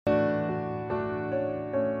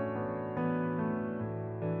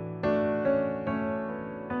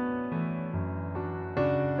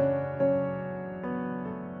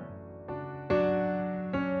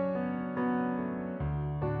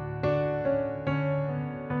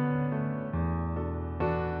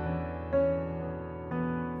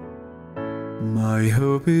My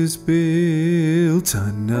hope is built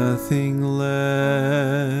on nothing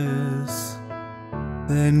less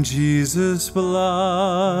than Jesus'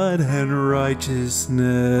 blood and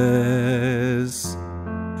righteousness.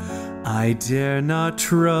 I dare not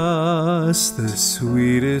trust the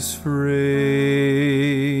sweetest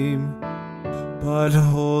frame, but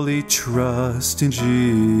wholly trust in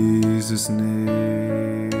Jesus'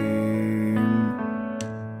 name.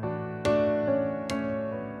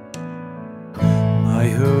 My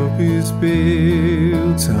hope is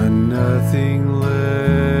built on nothing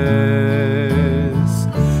less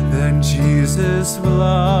than Jesus'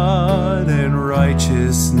 blood and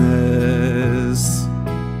righteousness.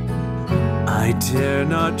 I dare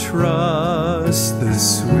not trust the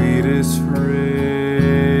sweetest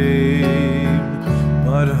frame,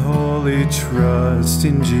 but wholly trust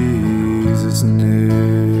in Jesus'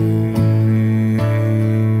 name.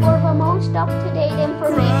 For the most up-to-date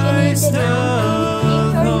information in the news, make sure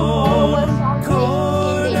you follow us on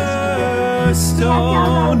Facebook and Instagram. Check out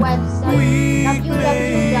our website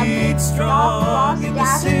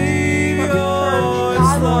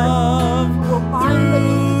www.cross-church.org. You will find the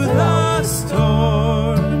link below.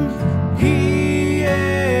 Storm, He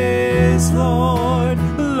is Lord,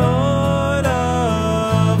 Lord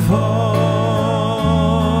of all.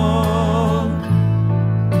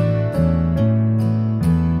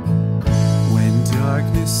 When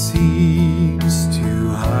darkness seems to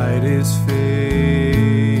hide His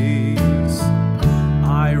face,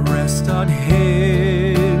 I rest on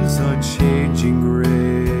His unchanging grace.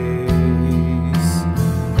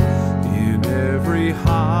 In every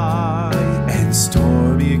high and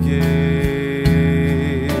stormy gale,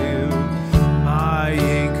 my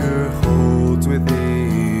anchor holds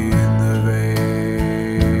within the veil.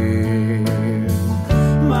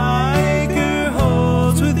 My anchor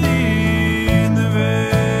holds within the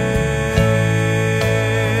veil.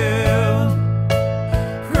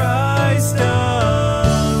 Christ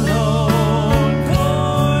alone,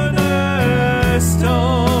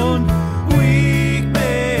 cornerstone, weak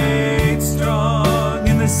made strong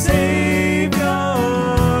in the Savior's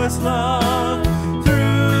love.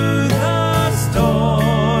 Through the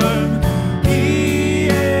storm, He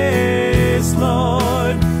is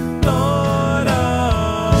Lord, Lord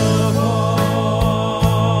of all.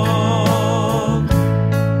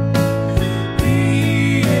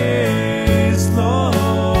 He is Lord,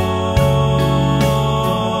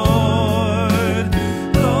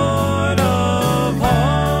 Lord of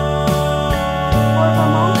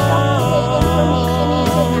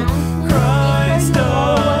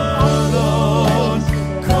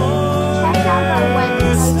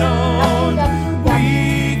stone,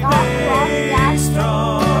 weak made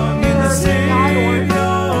strong in the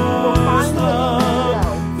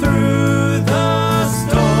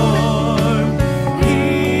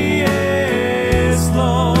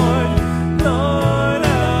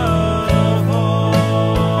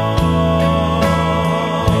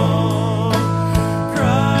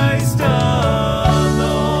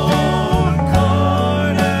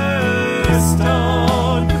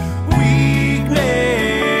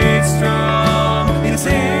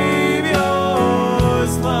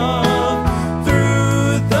Savior's love.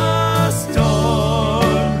 Through the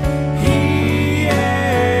storm, He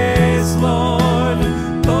is Lord,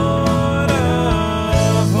 Lord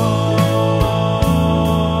of all.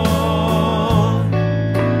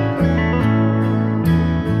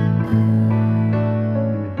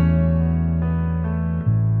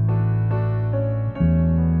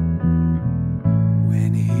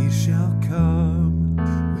 When He shall come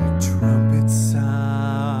with trumpet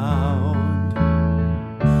sound,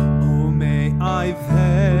 oh, may I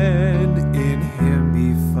then in Him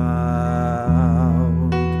be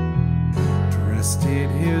found, dressed in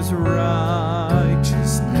His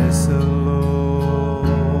righteousness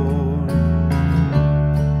alone,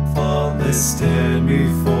 faultless stand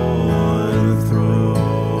before the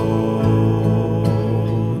throne,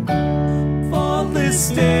 faultless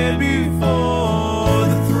stand before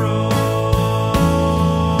the throne.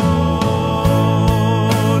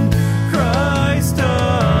 Christ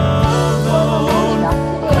alone,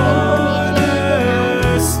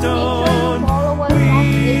 cornerstone,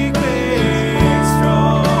 weak made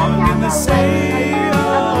strong in the Savior's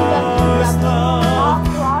love.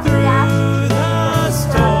 Through the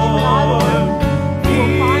storm,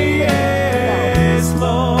 He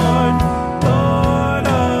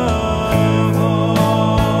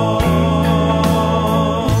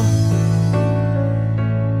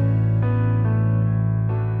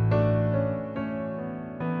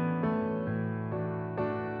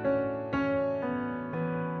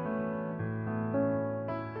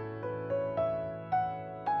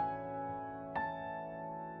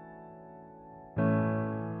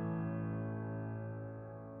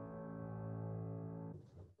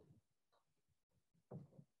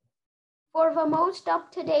For the most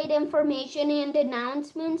up-to-date information and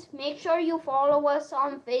announcements, make sure you follow us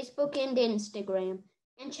on Facebook and Instagram.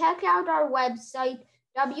 And check out our website,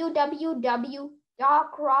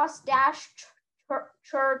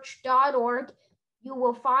 www.cross-church.org. You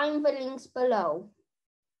will find the links below.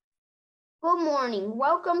 Good morning.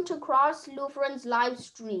 Welcome to Cross Lutheran's live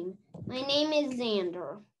stream. My name is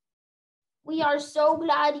Xander. We are so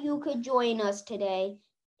glad you could join us today.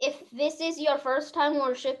 If this is your first time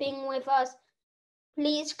worshiping with us,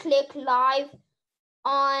 please click live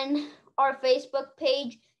on our Facebook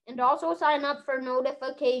page and also sign up for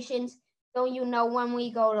notifications so you know when we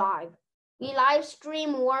go live. We live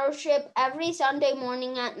stream worship every Sunday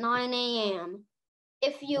morning at 9 a.m.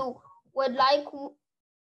 If you would like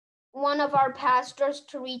one of our pastors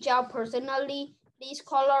to reach out personally, please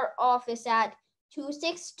call our office at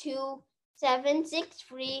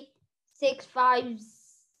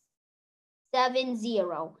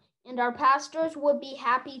 262-763-6570, and our pastors would be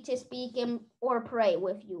happy to speak or pray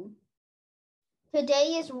with you.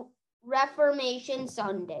 Today is Reformation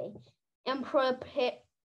Sunday. In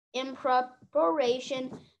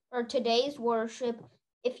preparation for today's worship,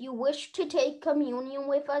 if you wish to take communion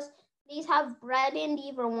with us, please have bread and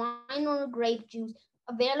either wine or grape juice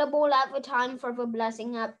available at the time for the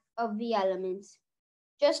blessing of the elements.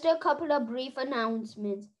 Just a couple of brief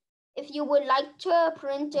announcements. If you would like to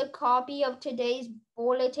print a copy of today's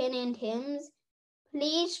bulletin and hymns,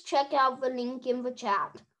 please check out the link in the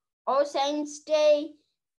chat. All Saints' Day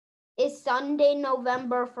is Sunday,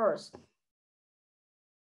 November 1st.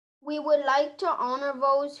 We would like to honor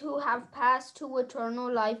those who have passed to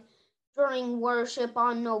eternal life during worship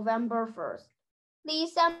on November 1st.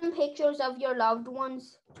 Please send pictures of your loved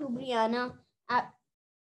ones to Brianna at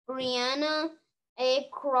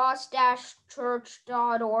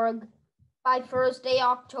cross-church.org by Thursday,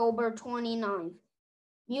 October 29th.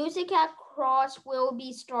 Music at Cross will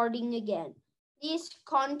be starting again. Please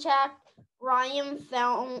contact Brian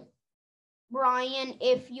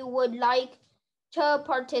if you would like to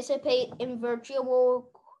participate in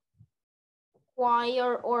virtual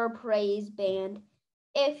choir or praise band.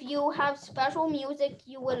 If you have special music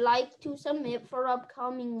you would like to submit for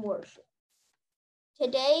upcoming worship.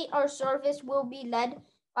 Today, our service will be led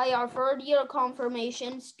by our third-year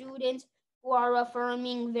confirmation students who are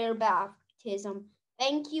affirming their baptism.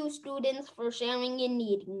 Thank you, students, for sharing and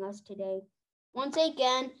leading us today. Once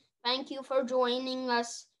again, thank you for joining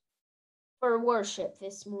us for worship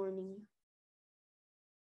this morning.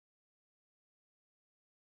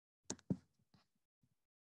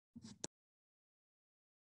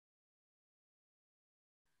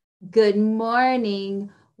 Good morning.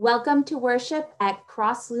 Welcome to worship at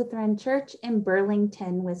Cross Lutheran Church in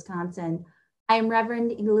Burlington, Wisconsin. I'm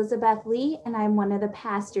Reverend Elizabeth Lee, and I'm one of the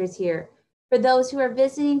pastors here. For those who are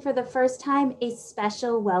visiting for the first time, a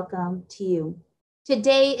special welcome to you.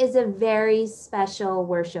 Today is a very special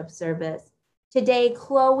worship service. Today,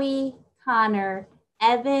 Chloe, Connor,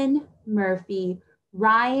 Evan, Murphy,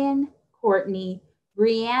 Ryan, Courtney,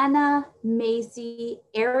 Brianna, Macy,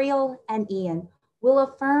 Ariel, and Ian will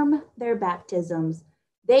affirm their baptisms.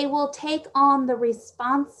 They will take on the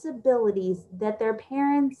responsibilities that their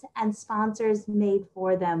parents and sponsors made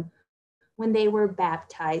for them when they were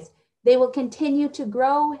baptized. They will continue to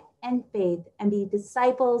grow in faith and be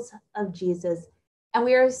disciples of Jesus. And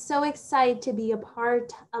we are so excited to be a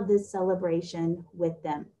part of this celebration with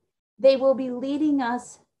them. They will be leading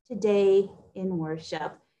us today in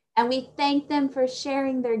worship. And we thank them for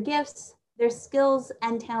sharing their gifts, their skills,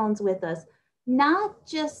 and talents with us. Not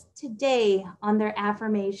just today on their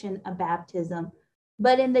affirmation of baptism,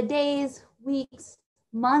 but in the days, weeks,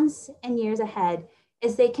 months, and years ahead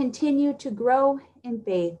as they continue to grow in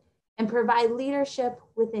faith and provide leadership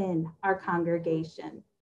within our congregation.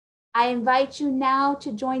 I invite you now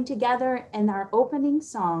to join together in our opening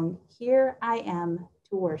song, Here I Am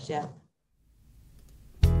to Worship.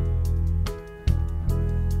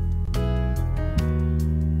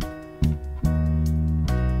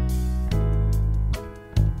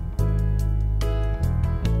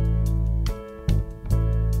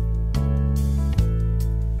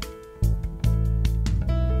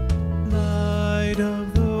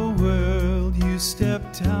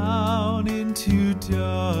 Step down into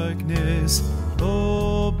darkness,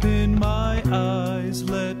 open my eyes,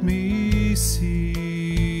 let me see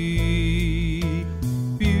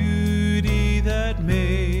beauty that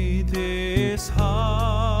made this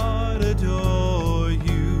heart adore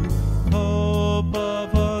you, hope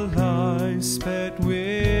of a life spent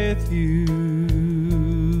with you.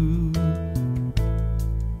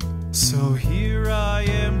 So here I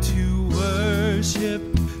am to worship,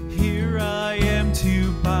 here I am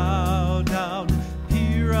to bow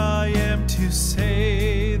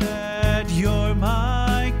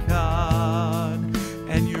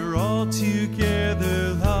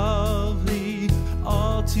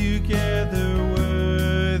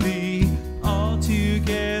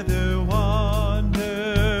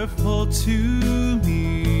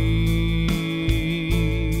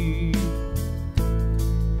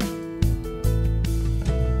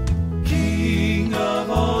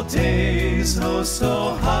oh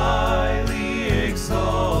so highly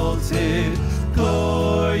exalted,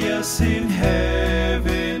 glorious in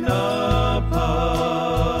heaven above.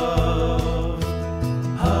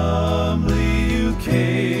 Humbly you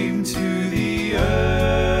came to the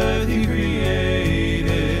earth you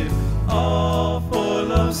created, all for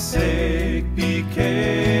love's sake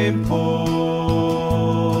became poor.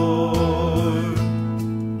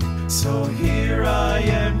 So here I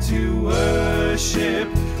am to worship,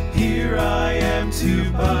 here I am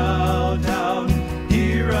to bow down,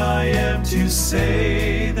 here I am to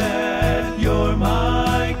say that you're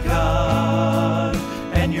my God,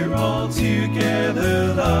 and you're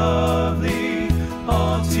altogether lovely,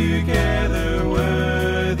 altogether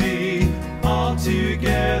worthy,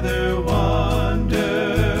 altogether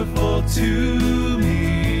wonderful to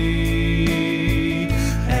me.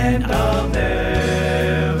 And I'll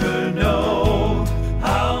never know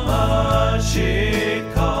how much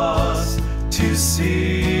it costs to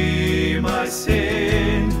see my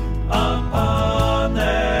sin upon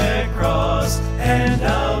that cross, and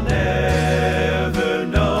I'll never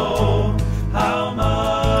know how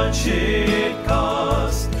much it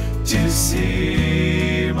costs to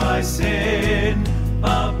see my sin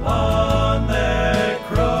upon that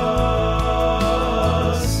cross.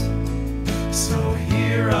 So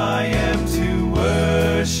here I am to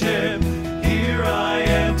worship, here I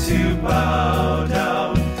am to bow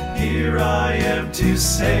down, here I am to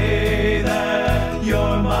say that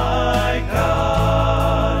you're my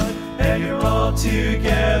God, and you're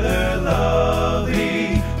altogether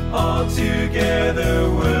lovely, altogether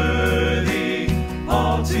worthy,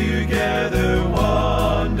 altogether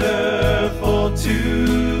wonderful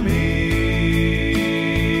to me.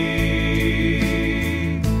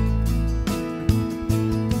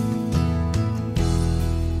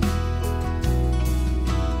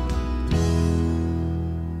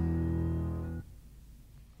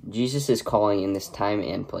 Jesus is calling in this time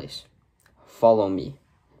and place. Follow me.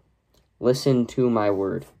 Listen to my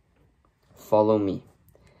word. Follow me.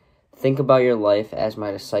 Think about your life as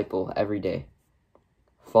my disciple every day.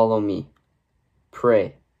 Follow me.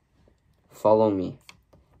 Pray. Follow me.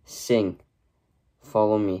 Sing.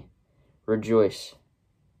 Follow me. Rejoice.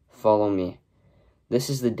 Follow me. This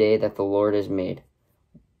is the day that the Lord has made.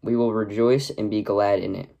 We will rejoice and be glad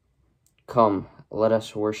in it. Come, let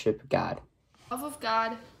us worship God. Love of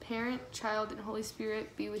God, Parent, Child, and Holy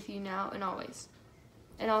Spirit be with you now and always,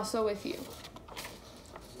 and also with you.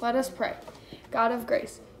 Let us pray. God of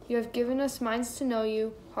grace, you have given us minds to know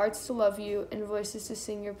you, hearts to love you, and voices to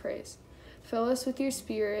sing your praise. Fill us with your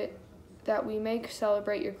Spirit, that we may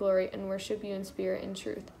celebrate your glory and worship you in spirit and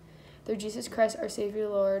truth. Through Jesus Christ, our Savior,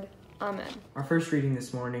 Lord. Amen. Our first reading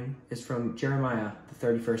this morning is from Jeremiah, the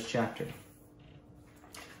 31st chapter.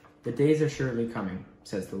 The days are surely coming,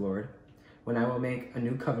 says the Lord, when I will make a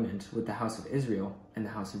new covenant with the house of Israel and the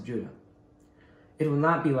house of Judah. It will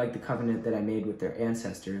not be like the covenant that I made with their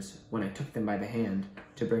ancestors when I took them by the hand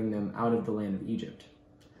to bring them out of the land of Egypt.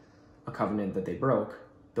 A covenant that they broke,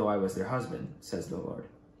 though I was their husband, says the Lord.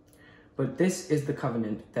 But this is the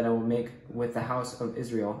covenant that I will make with the house of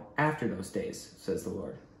Israel after those days, says the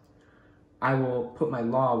Lord. I will put my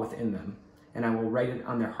law within them, and I will write it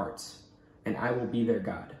on their hearts, and I will be their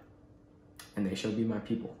God, and they shall be my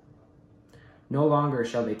people. No longer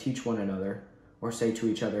shall they teach one another, or say to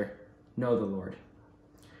each other, Know the Lord.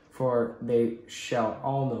 For they shall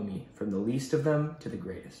all know me, from the least of them to the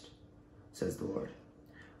greatest, says the Lord.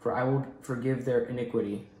 For I will forgive their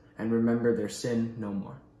iniquity, and remember their sin no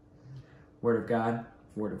more. Word of God,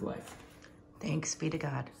 word of life. Thanks be to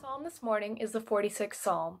God. The psalm this morning is the 46th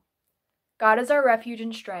Psalm. God is our refuge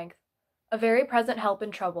and strength, a very present help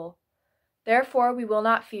in trouble. Therefore we will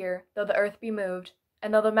not fear, though the earth be moved,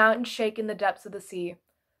 and though the mountains shake in the depths of the sea,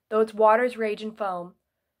 though its waters rage and foam,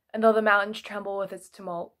 and though the mountains tremble with its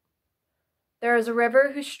tumult. There is a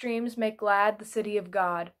river whose streams make glad the city of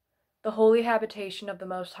God, the holy habitation of the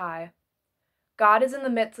Most High. God is in the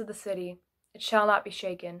midst of the city, it shall not be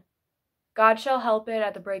shaken. God shall help it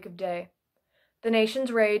at the break of day. The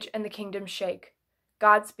nations rage and the kingdoms shake.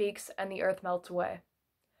 God speaks and the earth melts away.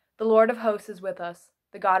 The Lord of hosts is with us.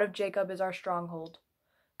 The God of Jacob is our stronghold.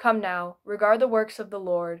 Come now, regard the works of the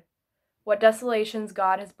Lord. What desolations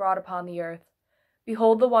God has brought upon the earth.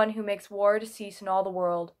 Behold the one who makes war to cease in all the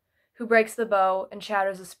world, who breaks the bow and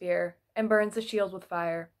shatters the spear, and burns the shields with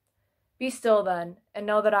fire. Be still then, and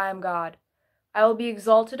know that I am God. I will be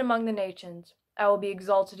exalted among the nations. I will be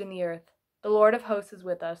exalted in the earth. The Lord of hosts is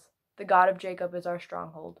with us. The God of Jacob is our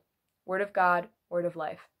stronghold. Word of God, word of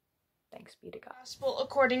life. Thanks be to God. Gospel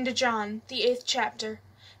according to John, the 8th chapter.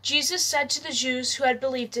 Jesus said to the Jews who had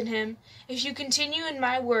believed in him, "If you continue in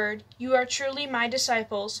my word, you are truly my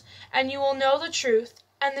disciples, and you will know the truth,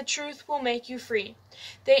 and the truth will make you free."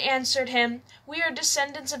 They answered him, "We are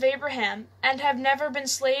descendants of Abraham, and have never been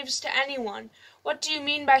slaves to anyone. What do you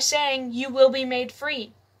mean by saying, 'You will be made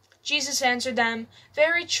free'?" Jesus answered them,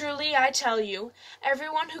 "Very truly I tell you,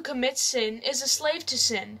 everyone who commits sin is a slave to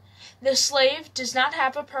sin. The slave does not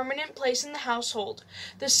have a permanent place in the household.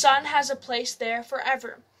 The son has a place there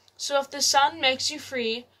forever. So if the Son makes you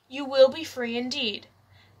free, you will be free indeed."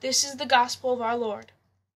 This is the gospel of our Lord.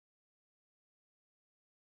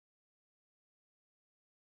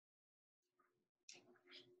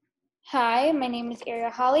 Hi, my name is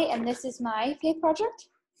Ariel Holly, and this is my faith project.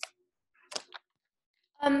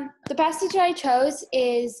 The passage I chose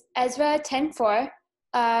is Ezra 10:4.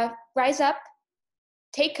 Rise up,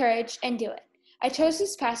 take courage, and do it. I chose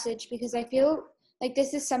this passage because I feel like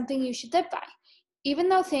this is something you should live by. Even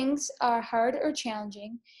though things are hard or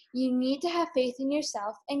challenging, you need to have faith in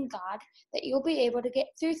yourself and God that you'll be able to get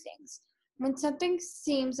through things. When something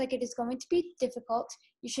seems like it is going to be difficult,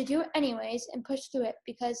 you should do it anyways and push through it,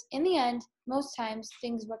 because in the end, most times,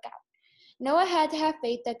 things work out. Noah had to have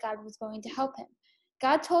faith that God was going to help him.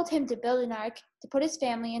 God told him to build an ark, to put his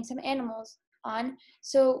family and some animals on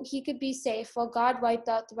so he could be safe while God wiped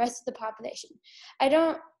out the rest of the population. I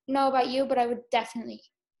don't know about you, but I would definitely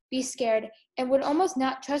be scared and would almost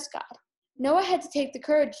not trust God. Noah had to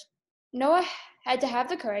have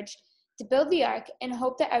the courage to build the ark and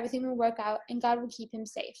hope that everything would work out and God would keep him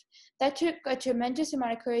safe. That took a tremendous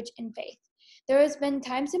amount of courage and faith. There has been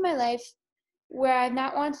times in my life where I've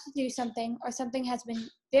not wanted to do something, or something has been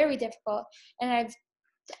very difficult and I've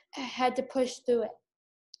had to push through it.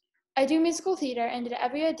 I do musical theater, and at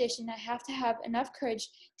every audition I have to have enough courage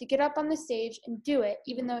to get up on the stage and do it,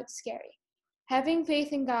 even though it's scary. Having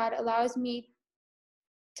faith in God allows me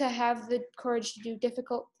to have the courage to do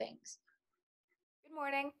difficult things. Good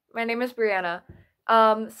morning. My name is Brianna.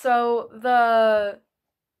 So the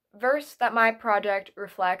verse that my project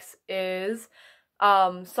reflects is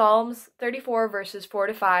Psalms 34 verses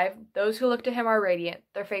 4-5. Those who look to him are radiant.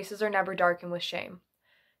 Their faces are never darkened with shame.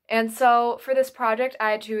 And so for this project,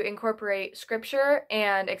 I had to incorporate scripture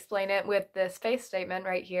and explain it with this faith statement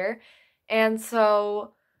right here. And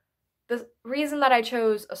so the reason that I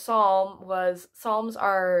chose a psalm was Psalms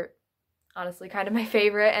are honestly kind of my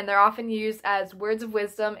favorite, and they're often used as words of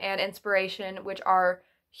wisdom and inspiration, which are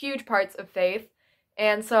huge parts of faith.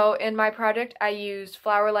 And so in my project, I used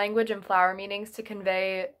flower language and flower meanings to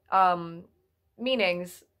convey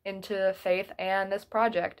meanings into faith and this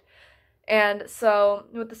project. And so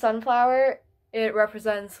with the sunflower, it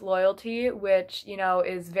represents loyalty, which,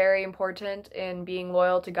 is very important in being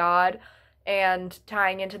loyal to God, and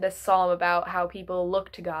tying into this psalm about how people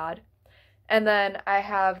look to God. And then I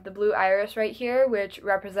have the blue iris right here, which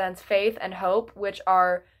represents faith and hope, which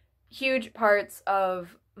are huge parts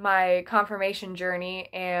of my confirmation journey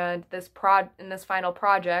and this final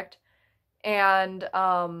project. And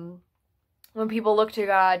when people look to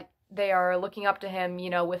God, they are looking up to him,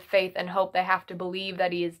 with faith and hope. They have to believe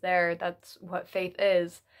that he is there. That's what faith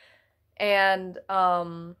is. And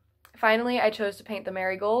finally, I chose to paint the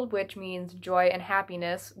marigold, which means joy and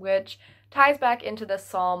happiness, which ties back into this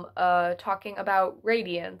psalm talking about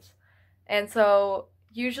radiance. And so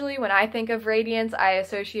usually when I think of radiance, I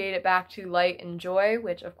associate it back to light and joy,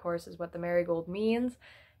 which of course is what the marigold means.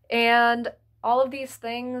 And all of these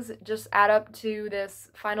things just add up to this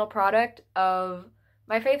final product of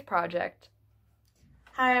my faith project.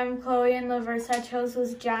 Hi, I'm Chloe, and the verse I chose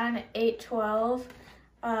was John 8:12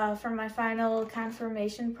 for my final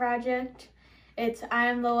confirmation project. It's, "I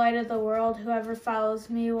am the light of the world. Whoever follows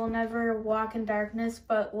me will never walk in darkness,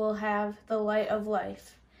 but will have the light of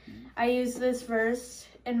life." I use this verse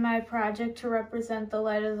in my project to represent the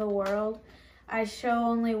light of the world. I show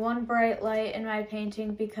only one bright light in my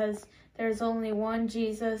painting because there's only one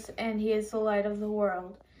Jesus, and he is the light of the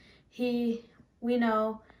world. We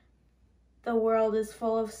know the world is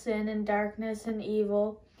full of sin and darkness and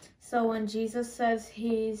evil. So when Jesus says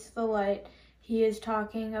he's the light, he is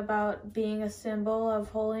talking about being a symbol of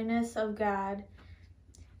holiness of God.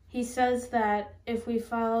 He says that if we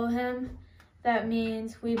follow him, that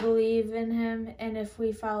means we believe in him, and if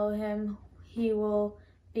we follow him, he will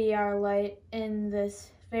be our light in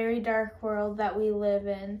this very dark world that we live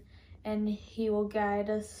in, and he will guide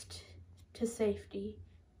us to safely.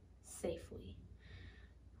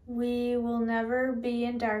 We will never be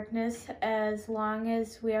in darkness as long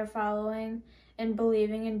as we are following and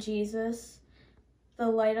believing in Jesus. The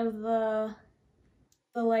light of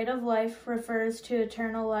life refers to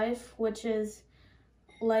eternal life, which is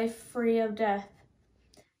life free of death.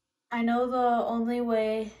 I know the only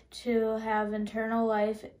way to have eternal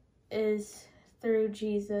life is through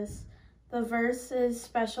Jesus. The verse is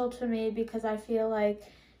special to me because I feel like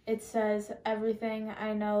it says everything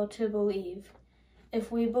I know to believe.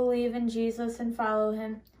 If we believe in Jesus and follow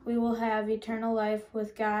him, we will have eternal life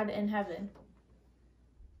with God in heaven.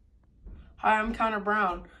 Hi, I'm Connor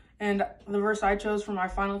Brown, and the verse I chose for my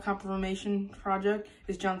final confirmation project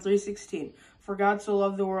is John 3:16. For God so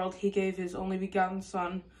loved the world, he gave his only begotten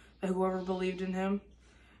Son, that whoever believed in him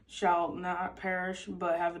shall not perish,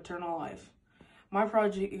 but have eternal life. My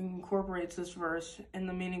project incorporates this verse and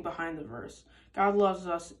the meaning behind the verse. God loves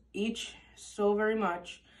us each so very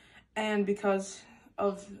much, and because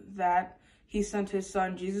of that, he sent his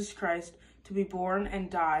Son, Jesus Christ, to be born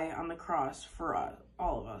and die on the cross for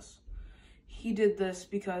all of us. He did this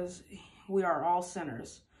because we are all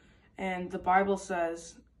sinners, and the Bible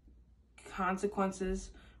says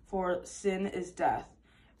consequences for sin is death.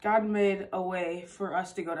 God made a way for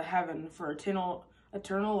us to go to heaven for eternal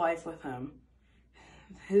life with him.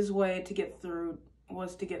 His way to get through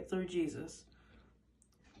was to get through Jesus.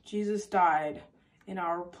 Jesus died in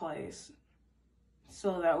our place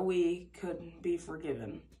so that we could be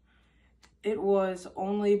forgiven. It was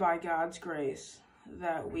only by God's grace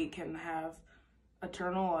that we can have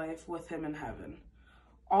eternal life with him in heaven.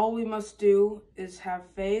 All we must do is have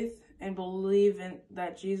faith and believe in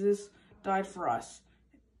that Jesus died for us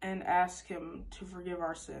and ask him to forgive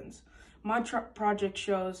our sins. My project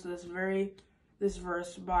shows this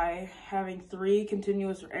verse by having 3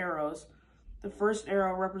 continuous arrows. The first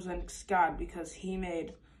arrow represents God because he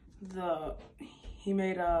made a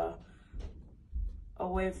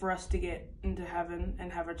way for us to get into heaven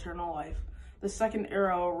and have eternal life. The second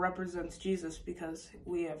arrow represents Jesus because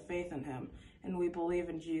we have faith in him and we believe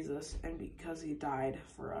in Jesus and because he died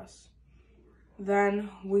for us. Then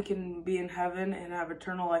we can be in heaven and have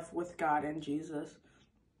eternal life with God and Jesus.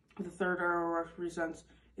 The third arrow represents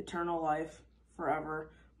eternal life forever.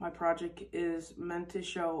 My project is meant to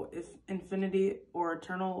show if infinity or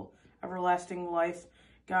eternal everlasting life,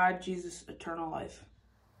 God, Jesus, eternal life.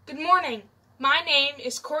 Good morning. My name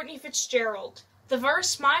is Courtney Fitzgerald. The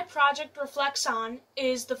verse my project reflects on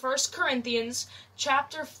is the 1 Corinthians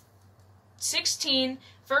chapter 16,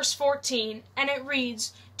 verse 14, and it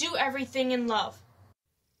reads, "Do everything in love."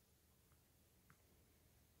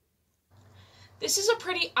 This is a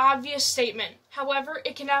pretty obvious statement. However,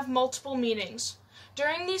 it can have multiple meanings.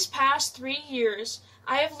 During these past 3 years,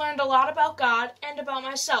 I have learned a lot about God and about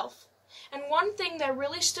myself. And one thing that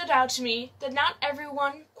really stood out to me that not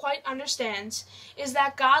everyone quite understands is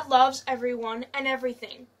that God loves everyone and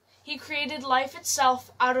everything. He created life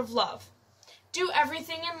itself out of love. Do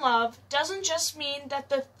everything in love doesn't just mean that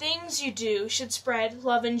the things you do should spread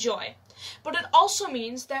love and joy, but it also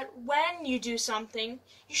means that when you do something,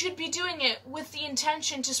 you should be doing it with the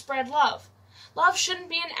intention to spread love. Love shouldn't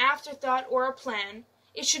be an afterthought or a plan.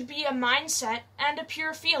 It should be a mindset and a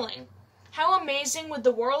pure feeling. How amazing would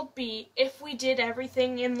the world be if we did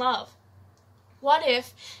everything in love? What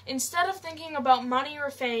if, instead of thinking about money or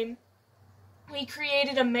fame, we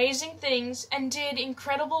created amazing things and did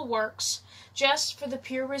incredible works just for the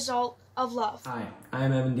pure result of love? Hi, I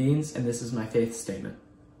am Evan Deans, and this is my faith statement.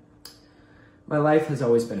 My life has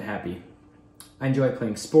always been happy. I enjoy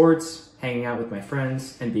playing sports, hanging out with my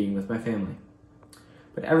friends, and being with my family.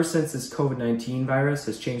 But ever since this COVID-19 virus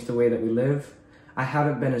has changed the way that we live, I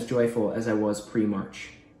haven't been as joyful as I was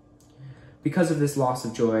pre-March. Because of this loss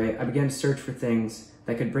of joy, I began to search for things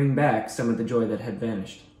that could bring back some of the joy that had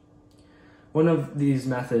vanished. One of these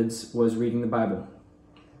methods was reading the Bible.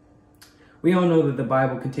 We all know that the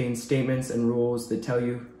Bible contains statements and rules that tell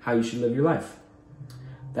you how you should live your life.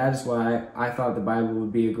 That is why I thought the Bible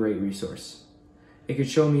would be a great resource. It could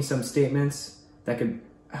show me some statements that could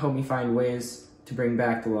help me find ways to bring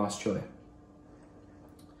back the lost joy.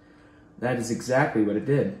 That is exactly what it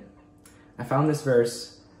did. I found this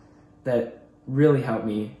verse that really helped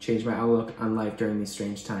me change my outlook on life during these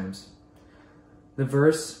strange times. The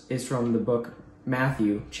verse is from the book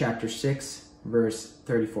Matthew, chapter 6, verse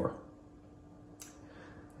 34.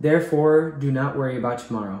 Therefore, do not worry about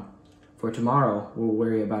tomorrow, for tomorrow will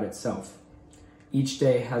worry about itself. Each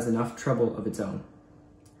day has enough trouble of its own.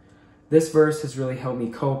 This verse has really helped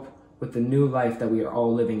me cope with the new life that we are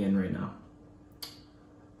all living in right now.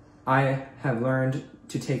 I have learned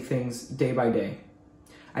to take things day by day.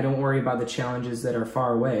 I don't worry about the challenges that are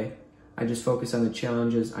far away. I just focus on the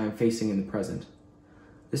challenges I am facing in the present.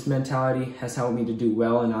 This mentality has helped me to do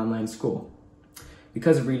well in online school.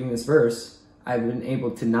 Because of reading this verse, I've been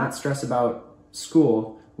able to not stress about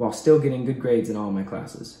school while still getting good grades in all my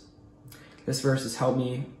classes. This verse has helped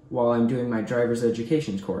me while I'm doing my driver's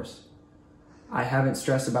education course. I haven't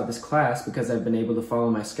stressed about this class because I've been able to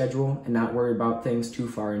follow my schedule and not worry about things too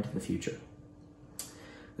far into the future.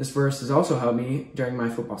 This verse has also helped me during my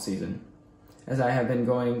football season, as I have been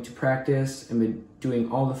going to practice and been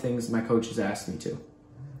doing all the things my coaches asked me to.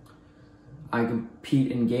 I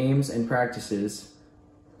compete in games and practices,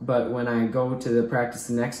 but when I go to the practice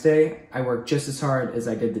the next day, I work just as hard as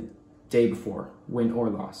I did the day before, win or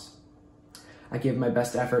loss. I give my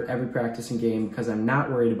best effort every practice and game because I'm not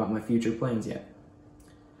worried about my future plans yet.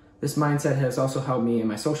 This mindset has also helped me in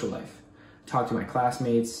my social life. Talk to my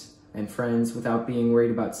classmates and friends without being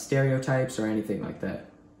worried about stereotypes or anything like that.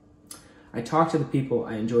 I talk to the people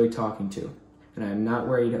I enjoy talking to, and I am not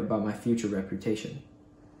worried about my future reputation.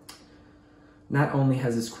 Not only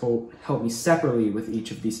has this quote helped me separately with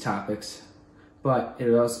each of these topics, but it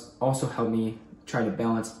has also helped me try to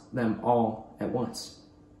balance them all at once.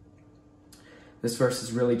 This verse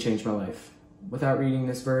has really changed my life. Without reading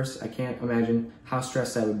this verse, I can't imagine how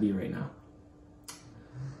stressed I would be right now.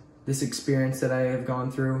 This experience that I have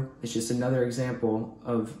gone through is just another example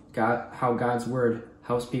of how God's word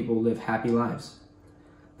helps people live happy lives.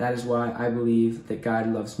 That is why I believe that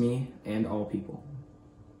God loves me and all people.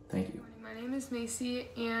 Thank you. My name is Macy,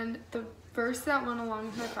 and the verse that went along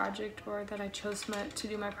with my project, or that I chose to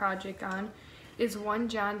do my project on, is 1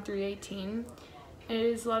 John 3:18. It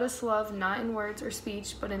is, "Let us love not in words or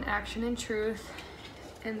speech, but in action and truth."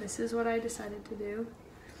 And this is what I decided to do.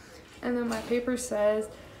 And then my paper says,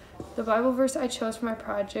 "The Bible verse I chose for my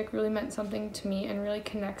project really meant something to me and really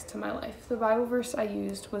connects to my life. The Bible verse I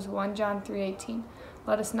used was 1 John 3:18.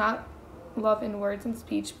 Let us not love in words and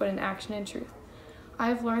speech, but in action and truth. I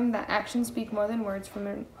have learned that actions speak more than words from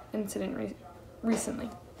an incident recently,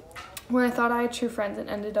 where I thought I had true friends and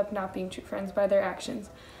ended up not being true friends by their actions.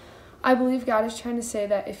 I believe God is trying to say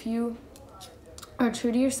that if you are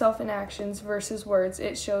true to yourself in actions versus words,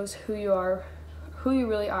 it shows who you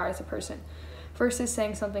really are as a person, versus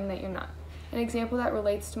saying something that you're not. An example that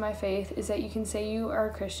relates to my faith is that you can say you are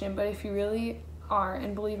a Christian, but if you really are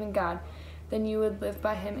and believe in God, then you would live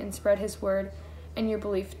by Him and spread His word and your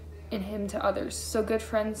belief in Him to others. So good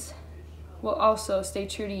friends will also stay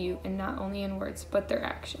true to you, and not only in words, but their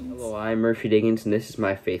actions." Hello, I'm Murphy Diggins, and this is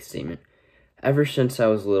my faith statement. Ever since I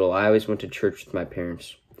was little, I always went to church with my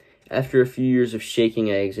parents. After a few years of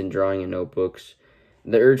shaking eggs and drawing in notebooks,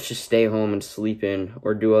 the urge to stay home and sleep in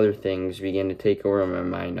or do other things began to take over my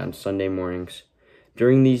mind on Sunday mornings.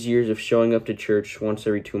 During these years of showing up to church once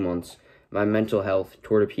every 2 months, my mental health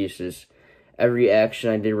tore to pieces. Every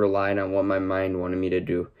action I did relied on what my mind wanted me to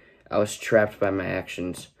do. I was trapped by my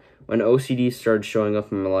actions. When OCD started showing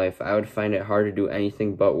up in my life, I would find it hard to do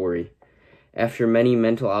anything but worry. After many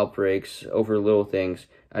mental outbreaks over little things,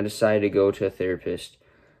 I decided to go to a therapist.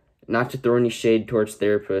 Not to throw any shade towards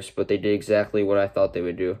therapists, but they did exactly what I thought they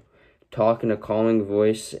would do. Talk in a calming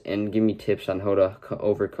voice and give me tips on how to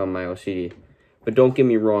overcome my OCD. But don't get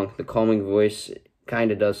me wrong, the calming voice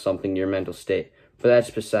kind of does something to your mental state, but that's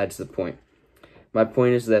besides the point. My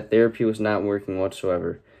point is that therapy was not working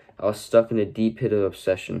whatsoever. I was stuck in a deep pit of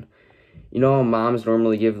obsession. You know how moms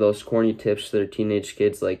normally give those corny tips to their teenage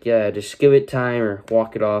kids, like, yeah, just give it time or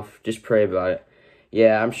walk it off, just pray about it.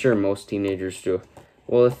 Yeah, I'm sure most teenagers do.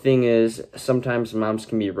 Well, the thing is, sometimes moms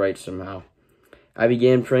can be right somehow. I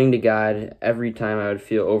began praying to God every time I would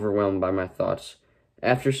feel overwhelmed by my thoughts.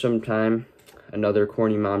 After some time, another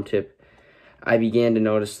corny mom tip, I began to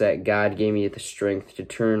notice that God gave me the strength to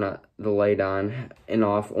turn the light on and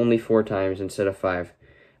off only 4 times instead of 5.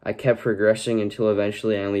 I kept progressing until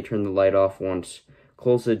eventually I only turned the light off once,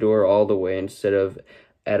 closed the door all the way instead of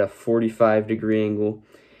at a 45-degree angle,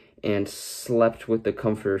 and slept with the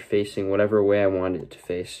comforter facing whatever way I wanted it to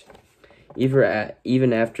face.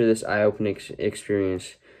 Even after this eye-opening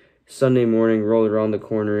experience, Sunday morning rolled around the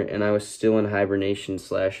corner and I was still in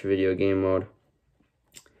hibernation/video game mode.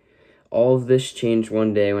 All of this changed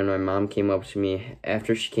one day when my mom came up to me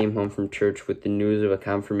after she came home from church with the news of a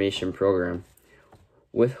confirmation program.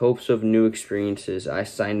 With hopes of new experiences, I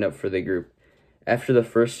signed up for the group. After the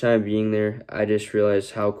first time being there, I just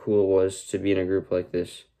realized how cool it was to be in a group like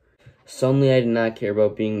this. Suddenly, I did not care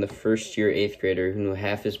about being the first-year 8th grader who knew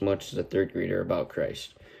half as much as a 3rd grader about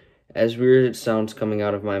Christ. As weird as it sounds coming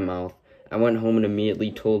out of my mouth, I went home and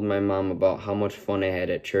immediately told my mom about how much fun I had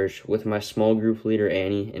at church with my small group leader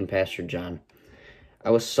Annie and Pastor John. I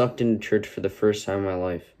was sucked into church for the first time in my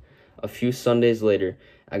life. A few Sundays later,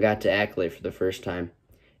 I got to act late for the first time.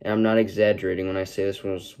 And I'm not exaggerating when I say this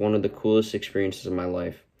was one of the coolest experiences of my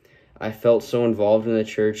life. I felt so involved in the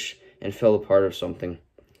church and felt a part of something.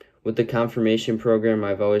 With the confirmation program,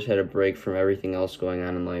 I've always had a break from everything else going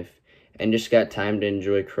on in life, and just got time to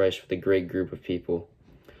enjoy Christ with a great group of people.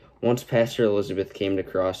 Once Pastor Elizabeth came to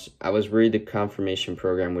Cross, I was worried the confirmation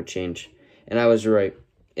program would change, and I was right.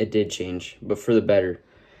 It did change, but for the better.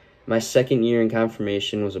 My second year in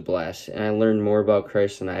confirmation was a blast, and I learned more about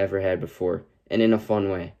Christ than I ever had before, and in a fun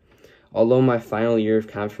way. Although my final year of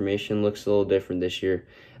confirmation looks a little different this year,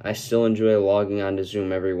 I still enjoy logging onto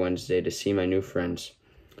Zoom every Wednesday to see my new friends.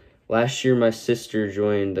 Last year, my sister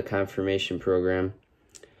joined the confirmation program.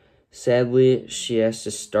 Sadly, she has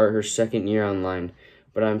to start her second year online,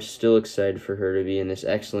 but I'm still excited for her to be in this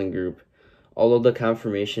excellent group. Although the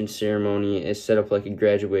confirmation ceremony is set up like a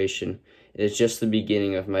graduation, it is just the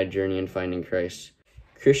beginning of my journey in finding Christ.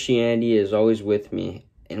 Christianity is always with me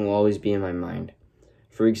and will always be in my mind.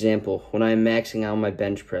 For example, when I am maxing out my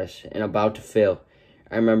bench press and about to fail,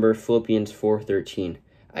 I remember Philippians 4:13.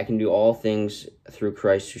 I can do all things through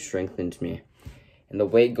Christ who strengthens me. And the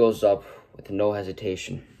weight goes up with no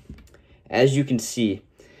hesitation. As you can see,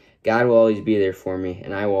 God will always be there for me,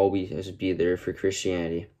 and I will always be there for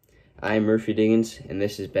Christianity. I am Murphy Diggins, and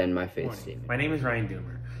this has been my faith statement. My name is Ryan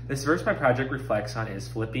Doomer. This verse my project reflects on is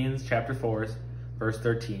Philippians chapter 4, verse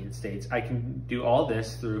 13 states, I can do all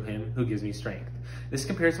this through him who gives me strength. This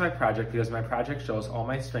compares to my project because my project shows all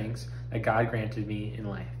my strengths that God granted me in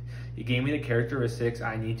life. He gave me the characteristics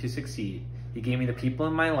I need to succeed. He gave me the people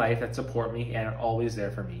in my life that support me and are always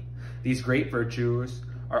there for me. These great virtues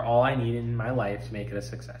are all I need in my life to make it a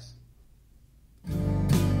success.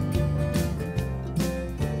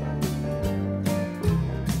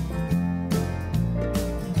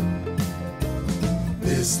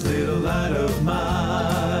 This little light of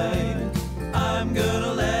mine, I'm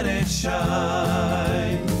gonna let it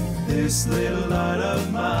shine. This little light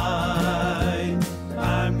of mine,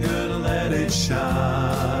 I'm gonna let it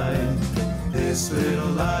shine. This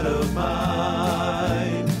little light of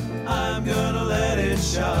mine, I'm gonna let it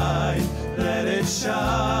shine. Let it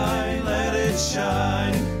shine, let it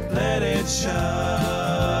shine, let it shine.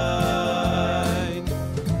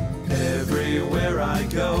 Everywhere I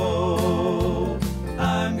go,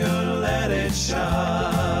 I'm gonna let it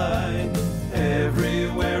shine.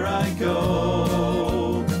 Everywhere I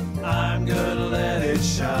go, I'm gonna let it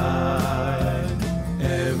shine.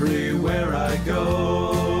 Everywhere I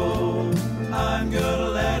go, I'm gonna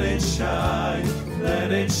let it shine.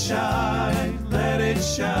 Let it shine, let it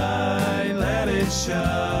shine, let it shine.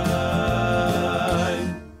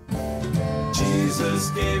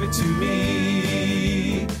 Jesus gave it to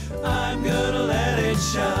me, I'm gonna let it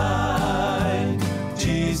shine.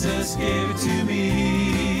 Jesus gave it to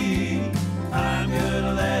me, I'm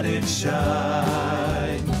gonna let it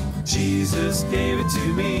shine. Jesus gave it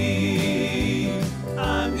to me,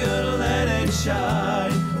 I'm gonna let it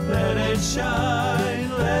shine. Let it shine,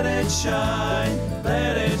 let it shine,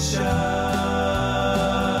 let it shine.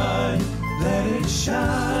 Let it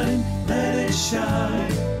shine, let it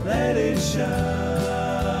shine, let it shine.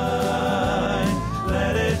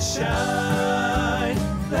 Let it shine,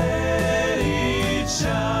 let it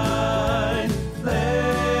shine,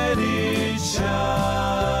 let it shine.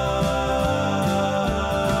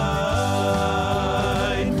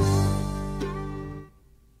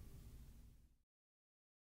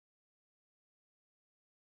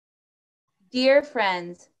 Dear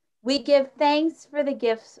friends, we give thanks for the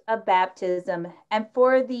gifts of baptism and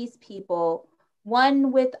for these people,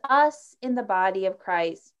 one with us in the body of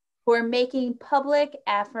Christ, who are making public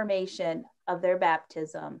affirmation of their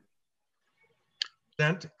baptism.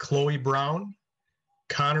 Present Chloe Brown,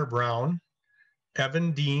 Connor Brown,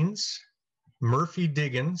 Evan Deans, Murphy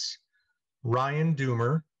Diggins, Ryan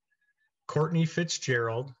Doomer, Courtney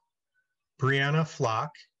Fitzgerald, Brianna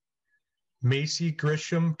Flock, Macy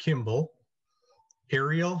Grisham Kimball,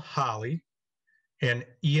 Ariel Holly, and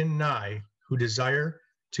Ian Nye, who desire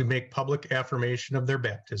to make public affirmation of their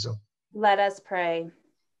baptism. Let us pray.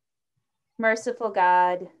 Merciful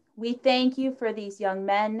God, we thank you for these young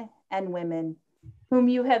men and women whom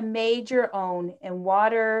you have made your own in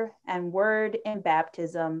water and word and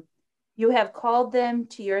baptism. You have called them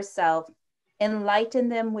to yourself, enlightened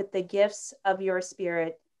them with the gifts of your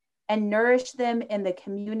Spirit, and nourished them in the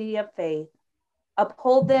community of faith.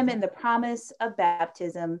 Uphold them in the promise of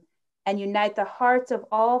baptism, and unite the hearts of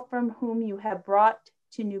all from whom you have brought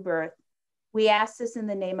to new birth. We ask this in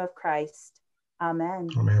the name of Christ. Amen.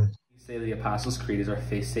 Amen. We say the Apostles' Creed is our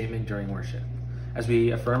faith statement during worship. As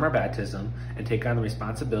we affirm our baptism and take on the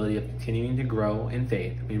responsibility of continuing to grow in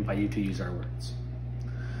faith, we invite you to use our words.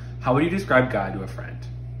 How would you describe God to a friend?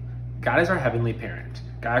 God is our heavenly parent.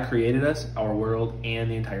 God created us, our world,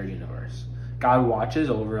 and the entire universe. God watches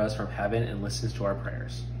over us from heaven and listens to our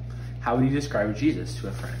prayers. How would you describe Jesus to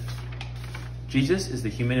a friend? Jesus is the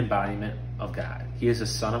human embodiment of God. He is the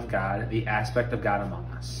Son of God, the aspect of God among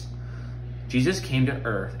us. Jesus came to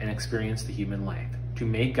earth and experienced the human life to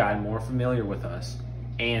make God more familiar with us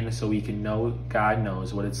and so we can know God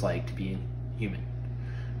knows what it's like to be human.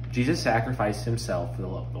 Jesus sacrificed himself for the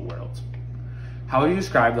love of the world. How would you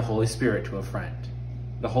describe the Holy Spirit to a friend?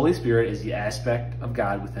 The Holy Spirit is the aspect of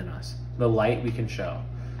God within us, the light we can show.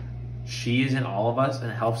 She is in all of us and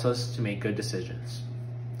helps us to make good decisions.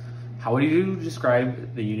 How would you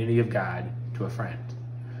describe the unity of God to a friend?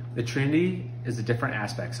 The Trinity is the different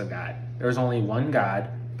aspects of God. There is only one God,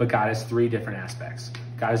 but God has three different aspects.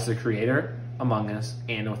 God is the creator, among us,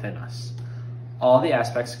 and within us. All the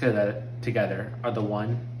aspects together are the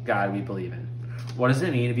one God we believe in. What does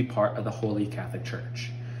it mean to be part of the Holy Catholic Church?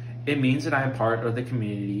 It means that I am part of the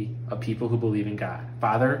community of people who believe in God,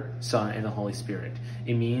 Father, Son, and the Holy Spirit.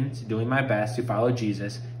 It means doing my best to follow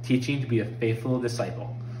Jesus, teaching to be a faithful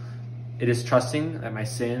disciple. It is trusting that my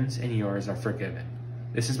sins and yours are forgiven.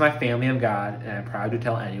 This is my family of God, and I'm proud to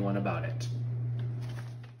tell anyone about it.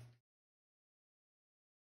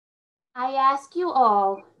 I ask you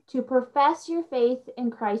all to profess your faith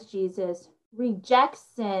in Christ Jesus, reject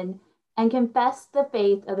sin, and confess the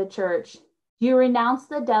faith of the church. You renounce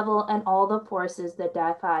the devil and all the forces that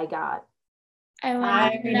defy God.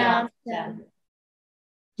 I renounce them.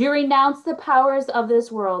 You renounce the powers of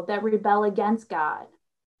this world that rebel against God.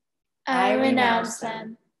 I renounce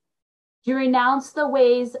them. You renounce the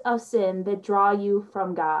ways of sin that draw you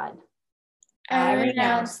from God. I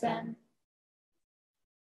renounce them.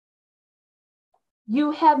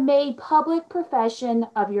 You have made public profession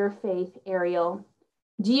of your faith, Ariel.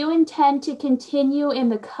 Do you intend to continue in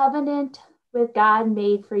the covenant with God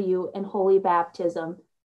made for you in holy baptism,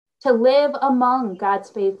 to live among God's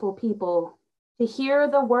faithful people, to hear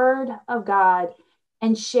the word of God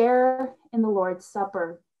and share in the Lord's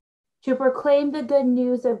Supper, to proclaim the good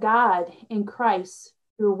news of God in Christ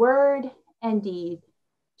through word and deed,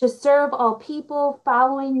 to serve all people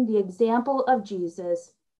following the example of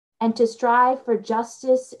Jesus, and to strive for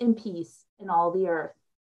justice and peace in all the earth?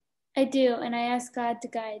 I do, and I ask God to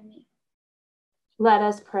guide me. Let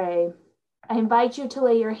us pray. I invite you to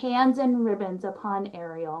lay your hands and ribbons upon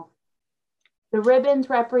Ariel. The ribbons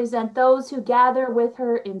represent those who gather with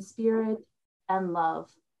her in spirit and love.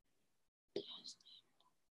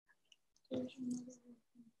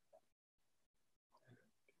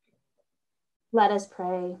 Let us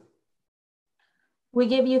pray. We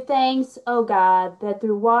give you thanks, O God, that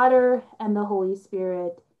through water and the Holy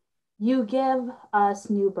Spirit, you give us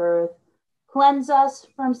new birth, cleanse us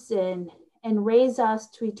from sin, and raise us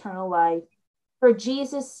to eternal life. For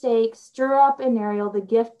Jesus' sake, stir up in Ariel the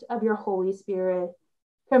gift of your Holy Spirit.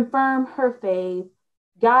 Confirm her faith,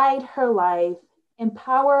 guide her life,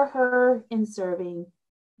 empower her in serving,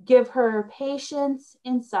 give her patience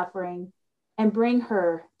in suffering, and bring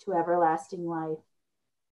her to everlasting life.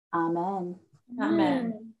 Amen.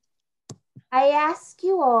 Amen. I ask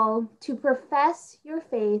you all to profess your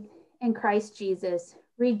faith in Christ Jesus,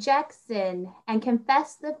 reject sin, and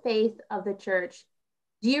confess the faith of the church.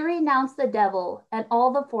 Do you renounce the devil and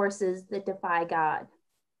all the forces that defy God?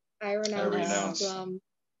 I renounce them.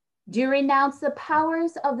 Do you renounce the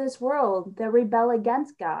powers of this world that rebel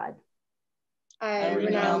against God? I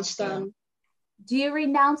renounce them. Do you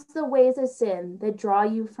renounce the ways of sin that draw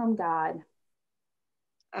you from God?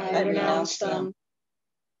 I renounce them.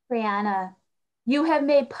 Brianna, you have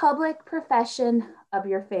made public profession of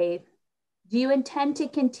your faith. Do you intend to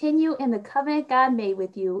continue in the covenant God made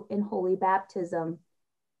with you in holy baptism,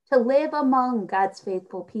 to live among God's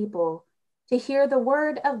faithful people, to hear the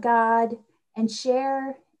word of God and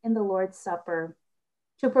share in the Lord's Supper,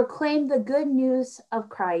 to proclaim the good news of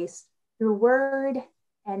Christ through word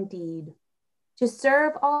and deed, to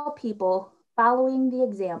serve all people following the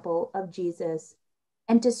example of Jesus,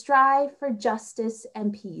 and to strive for justice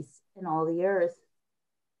and peace in all the earth?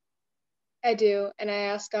 I do, and I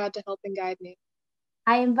ask God to help and guide me.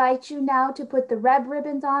 I invite you now to put the red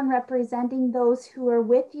ribbons on representing those who are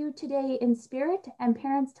with you today in spirit, and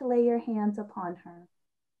parents to lay your hands upon her.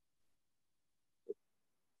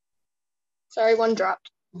 Sorry, one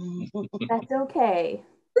dropped. That's okay.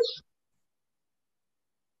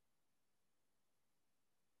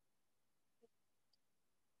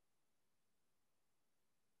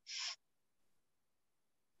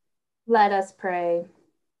 Let us pray.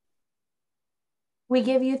 We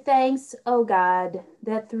give you thanks, O God,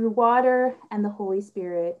 that through water and the Holy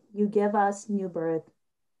Spirit, you give us new birth,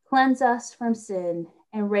 cleanse us from sin,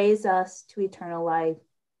 and raise us to eternal life.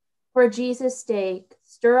 For Jesus' sake,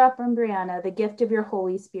 stir up in Brianna the gift of your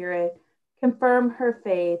Holy Spirit, confirm her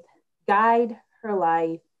faith, guide her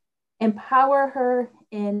life, Empower her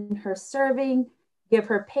in her serving, give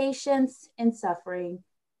her patience in suffering,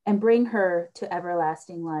 and bring her to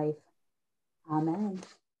everlasting life. Amen.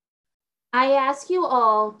 I ask you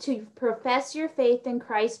all to profess your faith in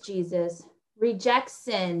Christ Jesus, reject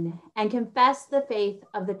sin, and confess the faith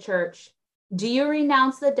of the church. Do you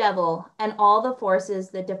renounce the devil and all the forces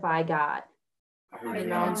that defy God? I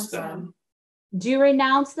renounce them. Do you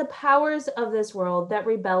renounce the powers of this world that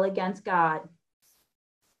rebel against God?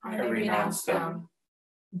 I renounce them.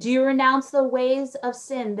 Do you renounce the ways of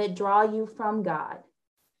sin that draw you from God?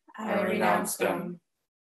 I renounce them.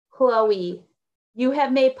 Chloe, you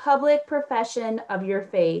have made public profession of your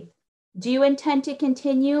faith. Do you intend to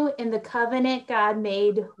continue in the covenant God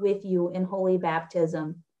made with you in holy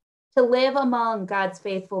baptism, to live among God's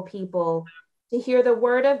faithful people, to hear the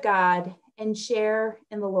word of God and share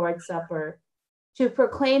in the Lord's Supper, to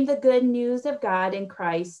proclaim the good news of God in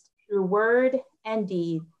Christ through word and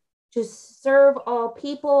deed, to serve all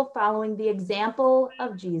people following the example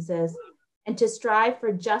of Jesus, and to strive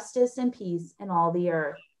for justice and peace in all the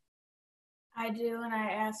earth? I do, and I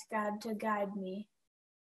ask God to guide me.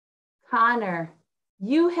 Connor,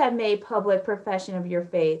 you have made public profession of your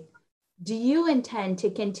faith. Do you intend to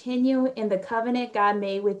continue in the covenant God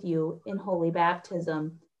made with you in holy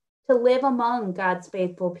baptism, to live among God's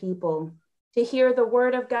faithful people, to hear the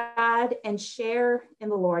word of God and share in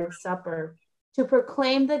the Lord's Supper, to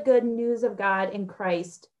proclaim the good news of God in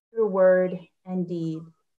Christ through word and deed,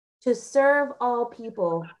 to serve all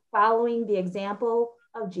people following the example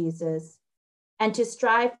of Jesus, and to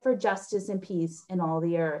strive for justice and peace in all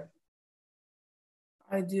the earth?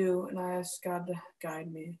 I do, and I ask God to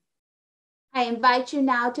guide me. I invite you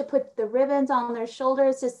now to put the ribbons on their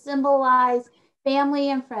shoulders to symbolize family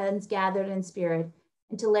and friends gathered in spirit,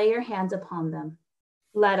 and to lay your hands upon them.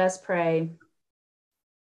 Let us pray.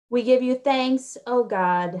 We give you thanks, O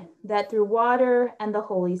God, that through water and the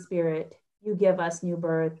Holy Spirit, you give us new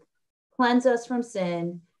birth, cleanse us from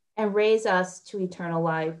sin, and raise us to eternal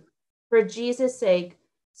life. For Jesus' sake,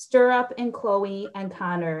 stir up in Chloe and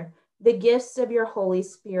Connor the gifts of your Holy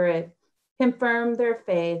Spirit, confirm their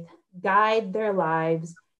faith, guide their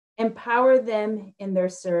lives, empower them in their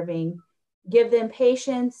serving, give them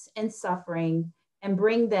patience in suffering, and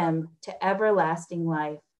bring them to everlasting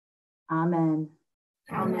life. Amen.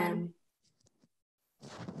 Amen.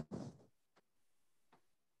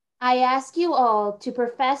 I ask you all to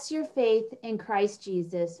profess your faith in Christ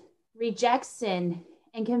Jesus, reject sin,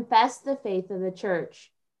 and confess the faith of the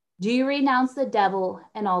church. Do you renounce the devil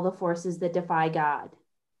and all the forces that defy God?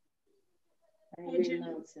 I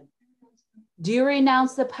renounce him. Do you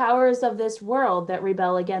renounce the powers of this world that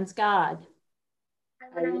rebel against God?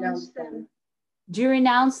 I renounce them. Do you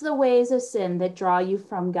renounce the ways of sin that draw you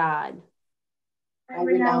from God? I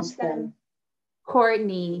renounce them.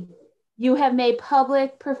 Courtney, you have made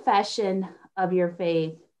public profession of your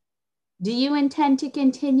faith. Do you intend to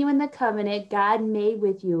continue in the covenant God made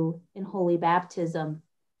with you in holy baptism,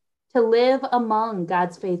 to live among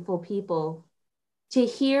God's faithful people, to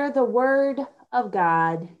hear the word of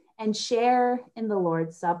God and share in the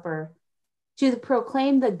Lord's Supper, to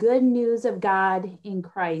proclaim the good news of God in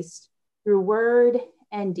Christ through word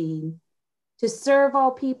and deed, to serve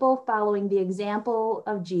all people following the example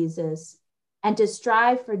of Jesus, and to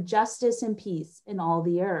strive for justice and peace in all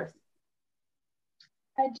the earth?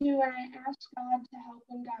 I do, and I ask God to help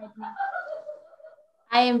and guide me.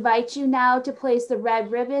 I invite you now to place the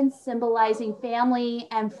red ribbons symbolizing family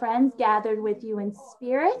and friends gathered with you in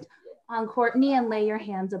spirit on Courtney, and lay your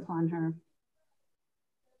hands upon her.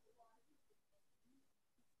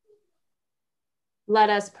 Let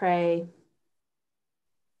us pray.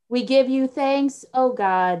 We give you thanks, O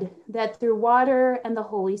God, that through water and the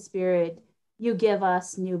Holy Spirit, you give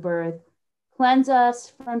us new birth, cleanse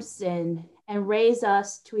us from sin, and raise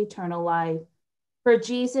us to eternal life. For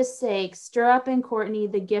Jesus' sake, stir up in Courtney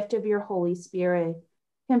the gift of your Holy Spirit,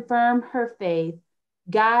 confirm her faith,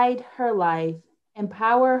 guide her life,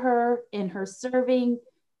 empower her in her serving,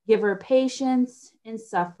 give her patience in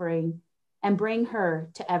suffering, and bring her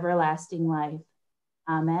to everlasting life.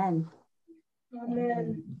 Amen.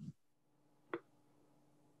 Amen.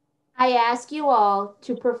 I ask you all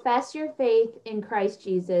to profess your faith in Christ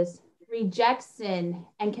Jesus, reject sin,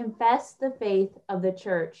 and confess the faith of the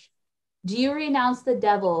church. Do you renounce the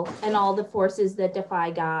devil and all the forces that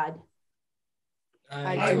defy God?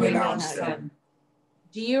 I renounce them.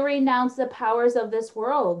 Do you renounce the powers of this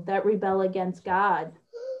world that rebel against God?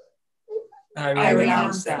 I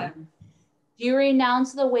renounce them. Do you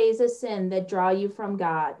renounce the ways of sin that draw you from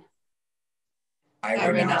God? I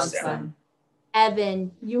renounce them.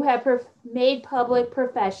 Evan, you have made public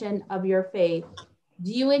profession of your faith.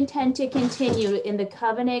 Do you intend to continue in the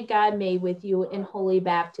covenant God made with you in holy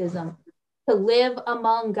baptism, to live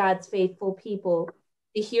among God's faithful people,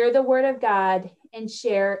 to hear the word of God and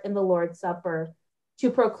share in the Lord's Supper, to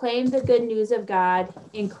proclaim the good news of God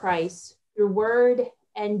in Christ through word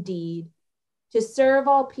and deed, to serve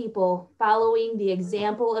all people following the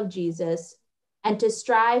example of Jesus, and to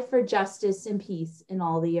strive for justice and peace in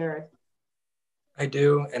all the earth? I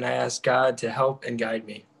do, and I ask God to help and guide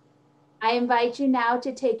me. I invite you now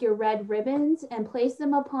to take your red ribbons and place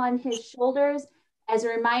them upon his shoulders as a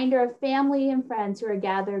reminder of family and friends who are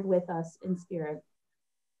gathered with us in spirit.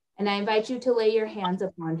 And I invite you to lay your hands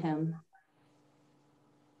upon him.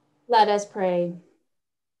 Let us pray.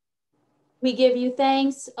 We give you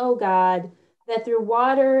thanks, O God, that through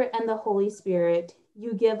water and the Holy Spirit,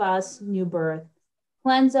 you give us new birth,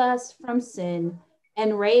 cleanse us from sin,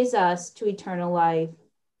 and raise us to eternal life.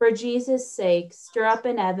 For Jesus' sake, stir up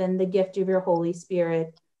in heaven the gift of your Holy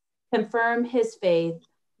Spirit. Confirm his faith,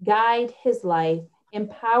 guide his life,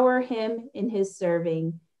 empower him in his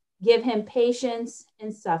serving, give him patience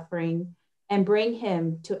in suffering, and bring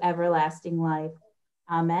him to everlasting life.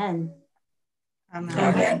 Amen.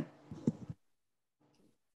 Amen.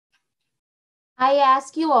 I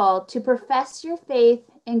ask you all to profess your faith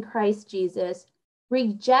in Christ Jesus,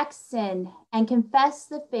 reject sin, and confess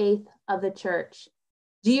the faith of the church.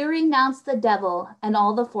 Do you renounce the devil and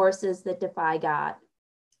all the forces that defy God?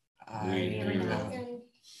 I renounce.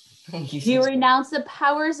 Do you renounce the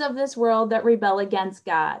powers of this world that rebel against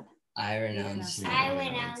God? I renounce.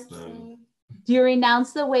 Do you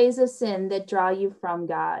renounce the ways of sin that draw you from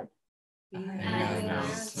God? I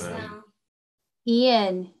renounce them.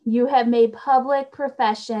 Ian, you have made public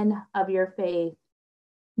profession of your faith.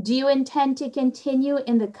 Do you intend to continue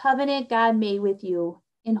in the covenant God made with you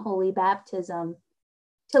in holy baptism,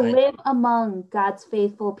 to live among God's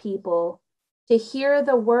faithful people, to hear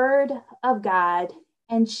the word of God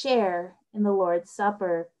and share in the Lord's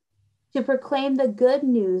Supper, to proclaim the good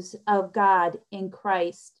news of God in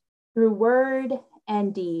Christ through word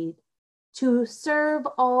and deed, to serve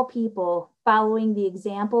all people following the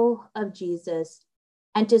example of Jesus,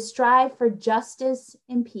 and to strive for justice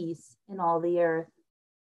and peace in all the earth?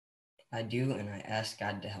 I do, and I ask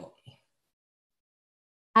God to help me.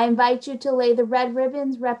 I invite you to lay the red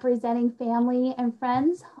ribbons representing family and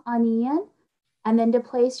friends on Ian, and then to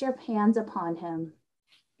place your hands upon him.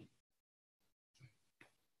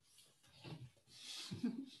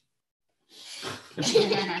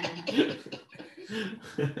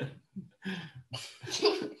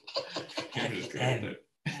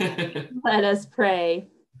 Let us pray.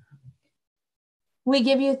 We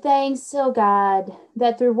give you thanks, O God,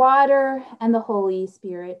 that through water and the Holy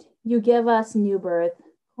Spirit, you give us new birth,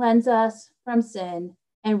 cleanse us from sin,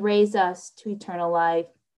 and raise us to eternal life.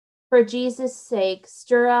 For Jesus' sake,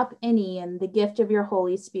 stir up in Ian the gift of your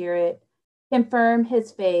Holy Spirit, confirm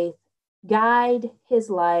his faith, guide his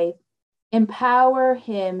life, empower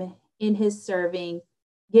him in his serving,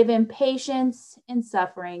 give him patience in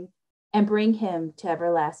suffering, and bring him to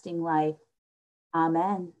everlasting life.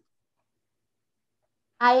 Amen.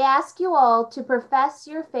 I ask you all to profess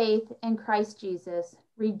your faith in Christ Jesus,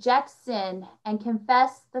 reject sin, and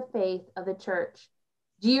confess the faith of the church.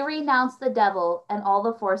 Do you renounce the devil and all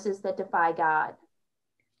the forces that defy God?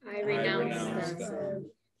 I renounce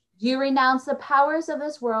them. Do you renounce the powers of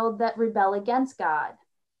this world that rebel against God?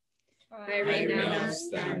 I renounce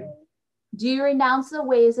them. Do you renounce the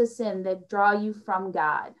ways of sin that draw you from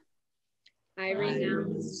God? I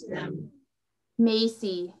renounce them.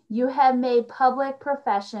 Macy, you have made public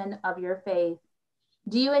profession of your faith.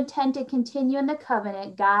 Do you intend to continue in the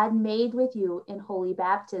covenant God made with you in holy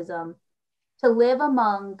baptism, to live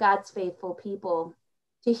among God's faithful people,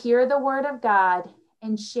 to hear the word of God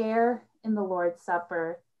and share in the Lord's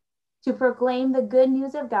Supper, to proclaim the good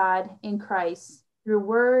news of God in Christ through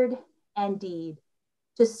word and deed,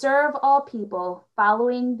 to serve all people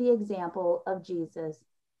following the example of Jesus,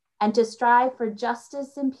 and to strive for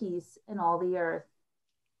justice and peace in all the earth?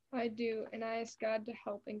 I do, and I ask God to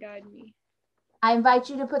help and guide me. I invite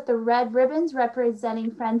you to put the red ribbons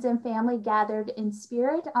representing friends and family gathered in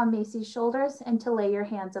spirit on Macy's shoulders and to lay your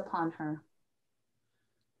hands upon her.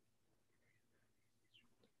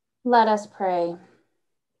 Let us pray.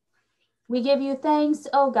 We give you thanks,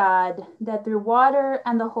 O God, that through water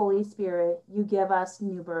and the Holy Spirit you give us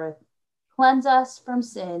new birth, cleanse us from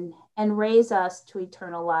sin, and raise us to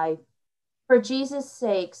eternal life. For Jesus'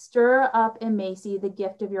 sake, stir up in Macy the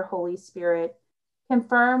gift of your Holy Spirit,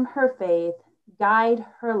 confirm her faith, guide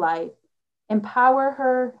her life, empower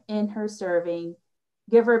her in her serving,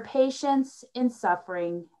 give her patience in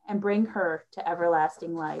suffering, and bring her to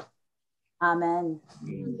everlasting life. Amen.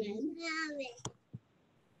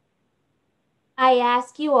 I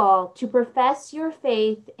ask you all to profess your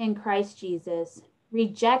faith in Christ Jesus,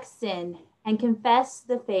 reject sin, and confess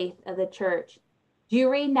the faith of the church. Do you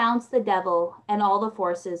renounce the devil and all the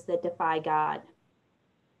forces that defy God?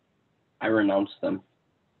 I renounce them.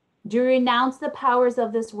 Do you renounce the powers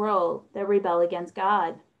of this world that rebel against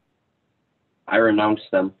God? I renounce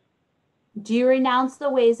them. Do you renounce the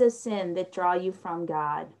ways of sin that draw you from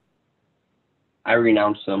God? I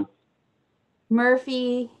renounce them.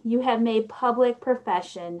 Murphy, you have made public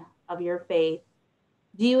profession of your faith.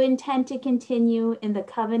 Do you intend to continue in the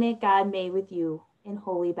covenant God made with you in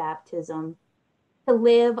holy baptism, to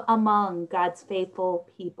live among God's faithful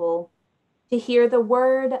people, to hear the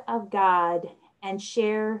word of God and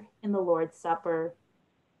share in the Lord's Supper,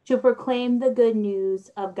 to proclaim the good news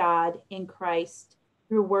of God in Christ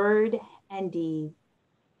through word and deed,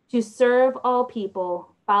 to serve all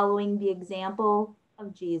people following the example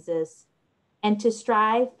of Jesus, and to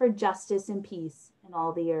strive for justice and peace in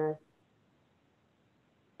all the earth?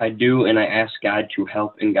 I do, and I ask God to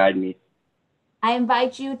help and guide me. I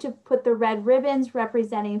invite you to put the red ribbons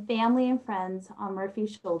representing family and friends on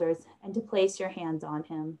Murphy's shoulders and to place your hands on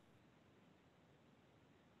him.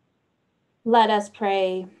 Let us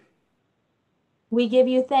pray. We give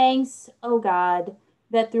you thanks, O God,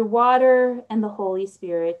 that through water and the Holy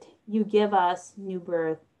Spirit, you give us new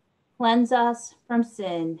birth, cleanse us from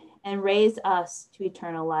sin, and raise us to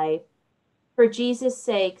eternal life. For Jesus'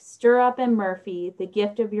 sake, stir up in Murphy the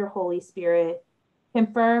gift of your Holy Spirit,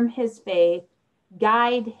 confirm his faith,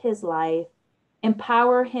 guide his life,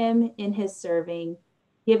 empower him in his serving,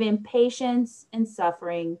 give him patience in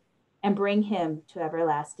suffering, and bring him to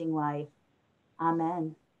everlasting life.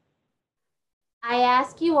 Amen. I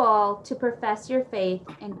ask you all to profess your faith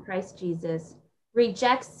in Christ Jesus,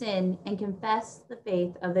 reject sin, and confess the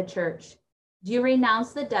faith of the church. Do you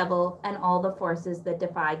renounce the devil and all the forces that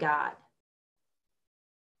defy God?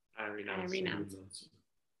 I renounce.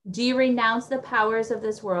 Do you renounce the powers of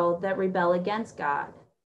this world that rebel against God?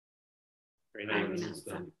 I renounce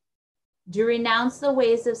them. Do you renounce the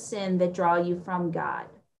ways of sin that draw you from God?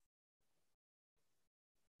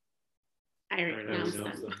 I renounce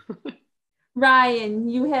them. Ryan,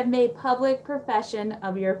 you have made public profession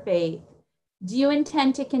of your faith. Do you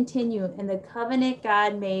intend to continue in the covenant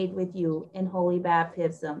God made with you in holy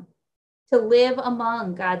baptism, to live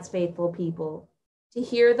among God's faithful people, to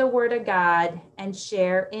hear the word of God and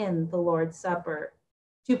share in the Lord's Supper,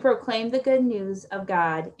 to proclaim the good news of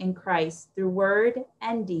God in Christ through word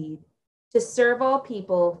and deed, to serve all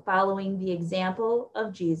people following the example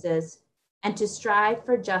of Jesus, and to strive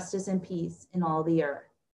for justice and peace in all the earth?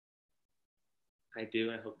 I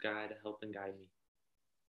do. I hope God help and guide me.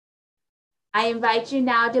 I invite you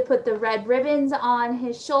now to put the red ribbons on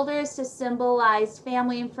his shoulders to symbolize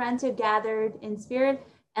family and friends who gathered in spirit,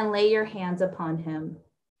 and lay your hands upon him.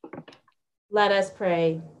 Let us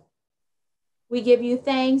pray. We give you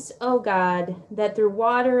thanks, O God, that through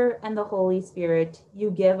water and the Holy Spirit, you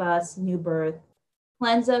give us new birth,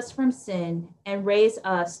 cleanse us from sin, and raise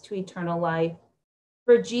us to eternal life.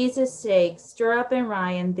 For Jesus' sake, stir up in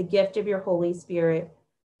Ryan the gift of your Holy Spirit,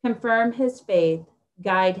 confirm his faith,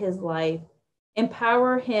 guide his life,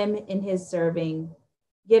 empower him in his serving,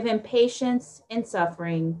 give him patience in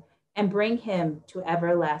suffering, and bring him to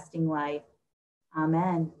everlasting life.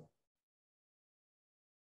 Amen.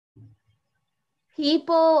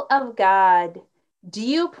 People of God, do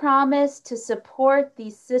you promise to support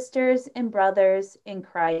these sisters and brothers in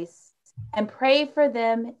Christ and pray for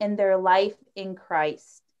them in their life in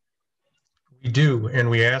Christ? We do, and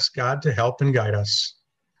we ask God to help and guide us.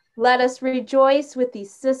 Let us rejoice with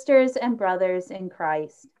these sisters and brothers in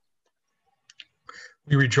Christ.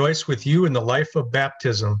 We rejoice with you in the life of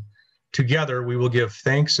baptism. Together, we will give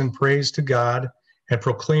thanks and praise to God and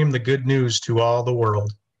proclaim the good news to all the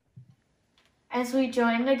world. As we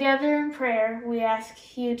join together in prayer, we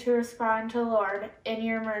ask you to respond to Lord in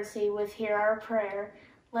your mercy with hear our prayer.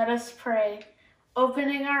 Let us pray.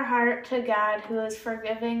 Opening our heart to God, who is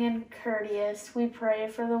forgiving and courteous, we pray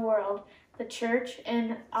for the world, the church,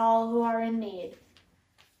 and all who are in need.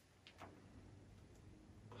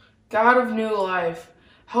 God of new life,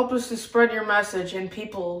 help us to spread your message and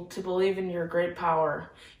people to believe in your great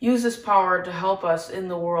power. Use this power to help us in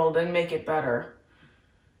the world and make it better.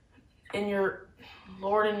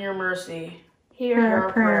 Lord, in your mercy, hear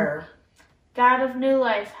our prayer. God of new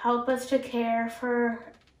life, help us to care for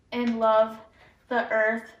and love the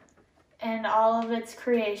earth and all of its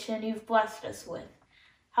creation you've blessed us with.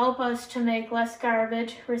 Help us to make less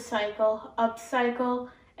garbage, recycle, upcycle,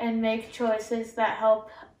 and make choices that help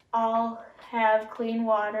all have clean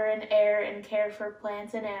water and air and care for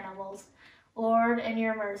plants and animals. Lord, in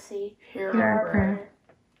your mercy, hear our prayer.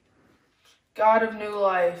 God of new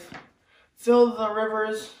life, fill the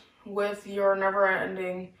rivers with your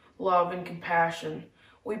never-ending love and compassion.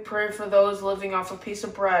 We pray for those living off a piece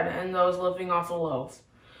of bread and those living off a loaf.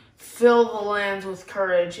 Fill the lands with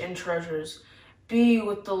courage and treasures. Be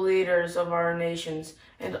with the leaders of our nations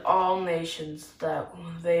and all nations, that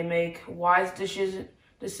they make wise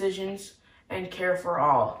decisions and care for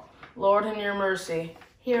all. Lord, in your mercy,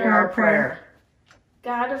 hear our prayer.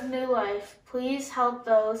 God of new life, please help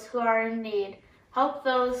those who are in need. Help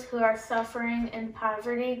those who are suffering in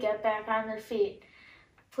poverty get back on their feet.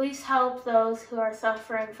 Please help those who are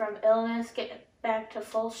suffering from illness get back to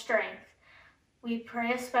full strength. We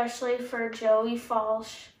pray especially for Joey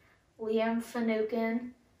Falsh, Liam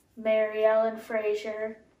Finucane, Mary Ellen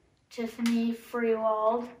Frazier, Tiffany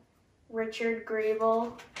Freewald, Richard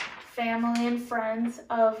Griebel, family and friends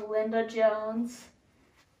of Linda Jones,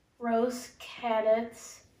 Rose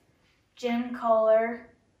Kaditz, Jim Kohler,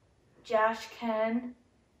 Josh Ken,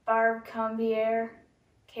 Barb Cumbier,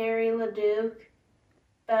 Carrie LeDuc,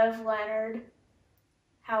 Bev Leonard,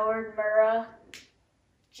 Howard Murrah,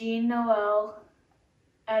 Jean Noel,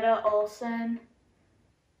 Etta Olson,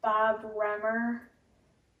 Bob Remmer,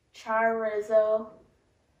 Char Rizzo,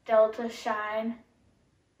 Delta Shine,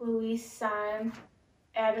 Louise Syme,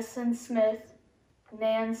 Addison Smith,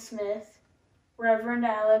 Nan Smith, Reverend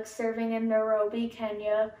Alex serving in Nairobi,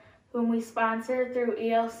 Kenya, whom we sponsor through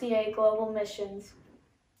ELCA Global Missions,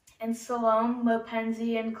 and Salome,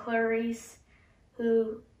 Mapenzi, and Clarice,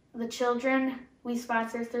 who the children we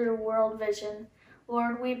sponsor through World Vision.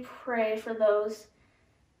 Lord, we pray for those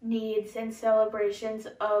needs and celebrations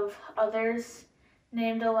of others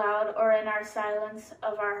named aloud or in our silence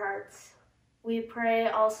of our hearts. We pray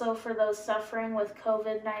also for those suffering with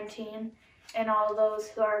COVID-19 and all those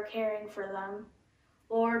who are caring for them.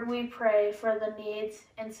 Lord, we pray for the needs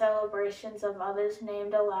and celebrations of others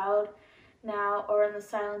named aloud now or in the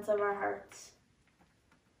silence of our hearts.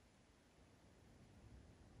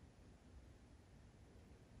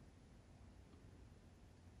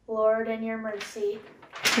 Lord, in your mercy,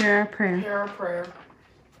 hear our prayer. Hear our prayer.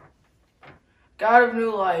 God of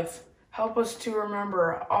new life, help us to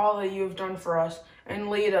remember all that you have done for us and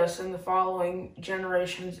lead us in the following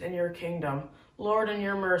generations in your kingdom. Lord, in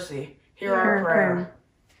your mercy, hear our prayer.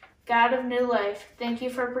 God of new life, thank you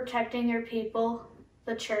for protecting your people,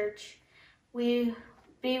 the church. We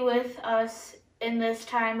be with us in this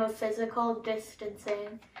time of physical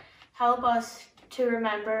distancing. Help us to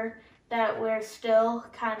remember that we're still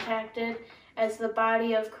contacted as the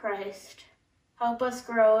body of Christ. Help us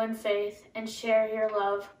grow in faith and share your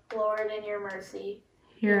love, Lord, in your mercy.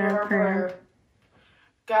 Hear our prayer.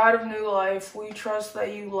 God of new life, we trust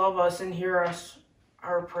that you love us and hear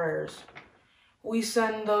our prayers. We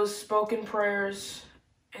send those spoken prayers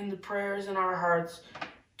and the prayers in our hearts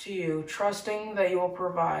to you, trusting that you will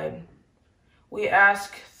provide. We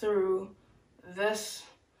ask through this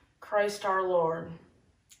Christ our Lord.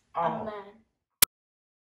 Amen.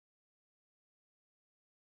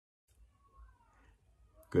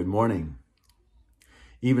 Good morning.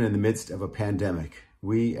 Even in the midst of a pandemic,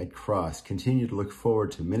 we at Cross continue to look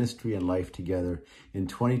forward to ministry and life together in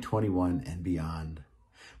 2021 and beyond.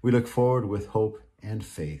 We look forward with hope and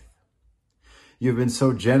faith. You have been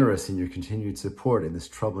so generous in your continued support in this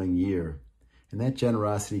troubling year, and that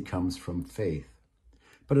generosity comes from faith.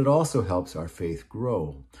 But it also helps our faith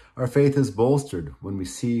grow. Our faith is bolstered when we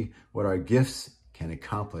see what our gifts can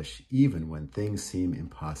accomplish, even when things seem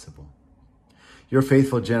impossible. Your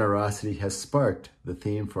faithful generosity has sparked the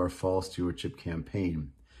theme for our Fall Stewardship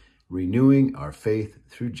campaign, renewing our faith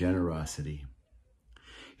through generosity.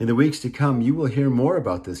 In the weeks to come, you will hear more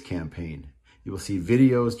about this campaign. You will see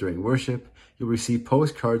videos during worship. You'll receive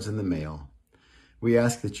postcards in the mail. We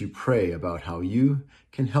ask that you pray about how you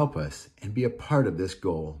can help us and be a part of this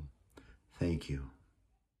goal. Thank you.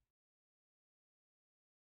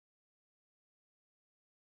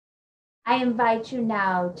 I invite you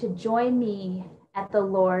now to join me at the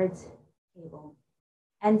Lord's table.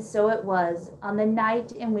 And so it was, on the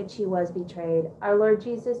night in which he was betrayed, our Lord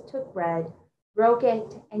Jesus took bread, broke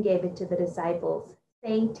it, and gave it to the disciples,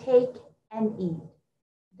 saying, "Take and eat.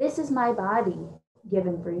 This is my body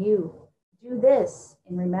given for you. Do this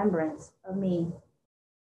in remembrance of me."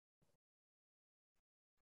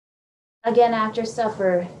 Again, after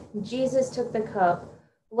supper, Jesus took the cup,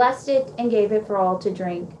 blessed it, and gave it for all to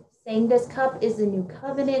drink, saying, "This cup is the new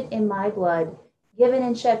covenant in my blood, given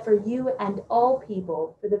and shed for you and all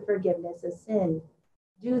people for the forgiveness of sin.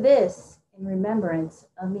 Do this in remembrance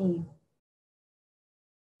of me."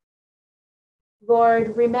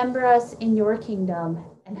 Lord, remember us in your kingdom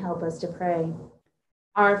and help us to pray.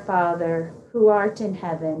 Our Father, who art in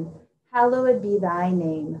heaven, hallowed be thy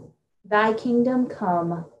name. Thy kingdom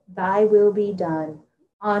come, thy will be done,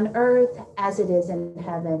 on earth as it is in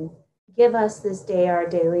heaven. Give us this day our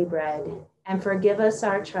daily bread, and forgive us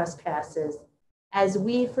our trespasses, as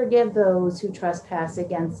we forgive those who trespass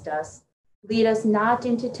against us. Lead us not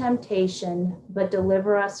into temptation, but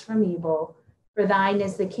deliver us from evil. For thine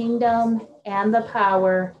is the kingdom, and the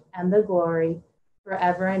power, and the glory,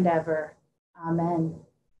 forever and ever. Amen.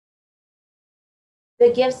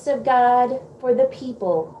 The gifts of God for the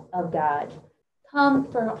people of God.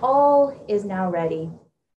 Come, for all is now ready.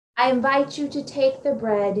 I invite you to take the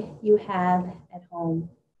bread you have at home.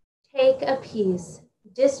 Take a piece,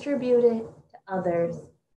 distribute it to others,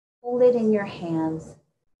 hold it in your hands.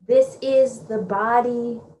 This is the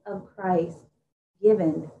body of Christ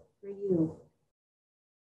given for you.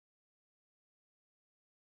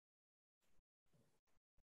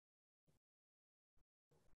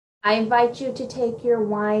 I invite you to take your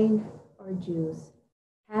wine or juice.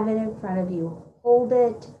 Have it in front of you. Hold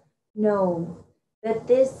it. Know that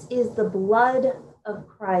this is the blood of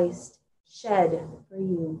Christ shed for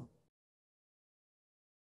you.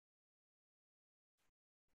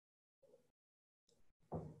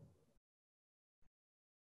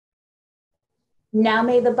 Now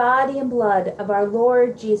may the body and blood of our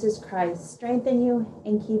Lord Jesus Christ strengthen you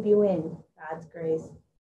and keep you in God's grace.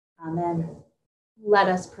 Amen. Let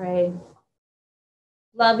us pray.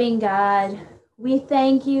 Loving God, we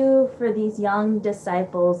thank you for these young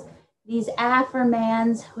disciples, these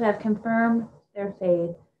Affirmans who have confirmed their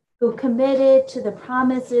faith, who committed to the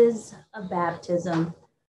promises of baptism.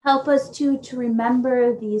 Help us to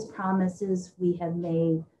remember these promises we have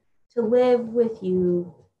made, to live with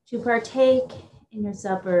you, to partake in your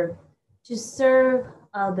supper, to serve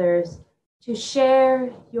others, to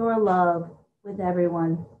share your love with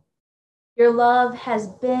everyone. Your love has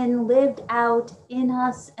been lived out in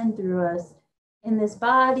us and through us, in this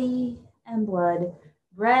body and blood,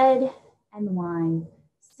 bread and wine,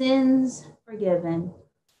 sins forgiven,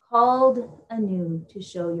 called anew to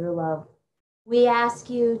show your love. We ask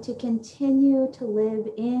you to continue to live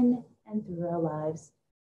in and through our lives.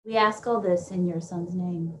 We ask all this in your Son's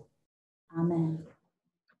name. Amen.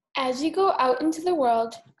 As you go out into the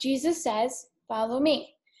world, Jesus says, follow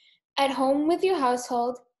me. At home with your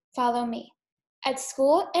household, follow me. At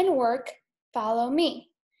school and work, follow me.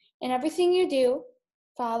 In everything you do,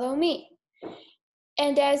 follow me.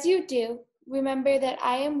 And as you do, remember that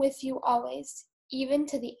I am with you always, even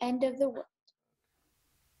to the end of the world.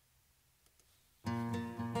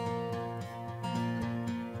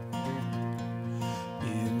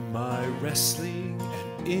 In my wrestling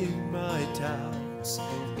and in my doubts,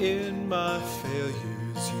 in my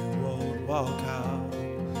failures, you won't walk out.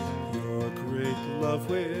 Your great love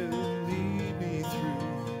will lead me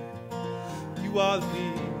through. You are the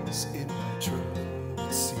peace in my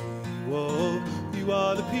troubled sea. Whoa, you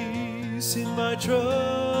are the peace in my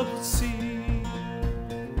troubled sea.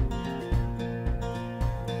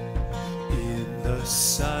 In the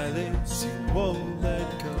silence, you won't let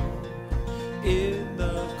go. In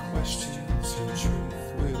the questions, your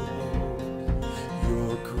truth will hold.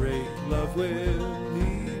 Your great love will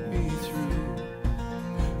lead me through.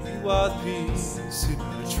 You are the peace in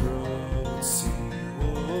my troubled sea.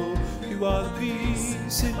 Oh, you are the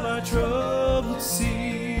peace in my troubled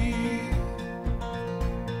sea.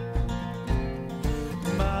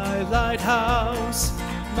 My lighthouse,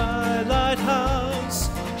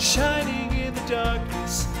 shining in the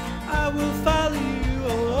darkness, I will follow you.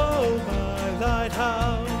 Oh, my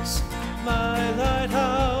lighthouse,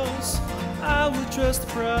 I will trust the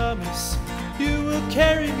promise. You will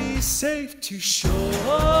carry me safe to shore,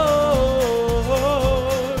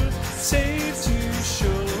 safe to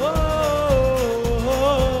shore,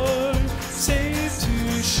 safe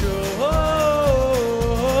to shore,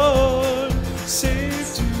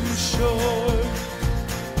 safe to shore.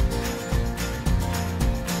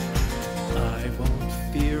 I won't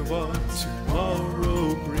fear what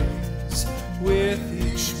tomorrow brings. With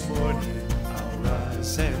each morning I'll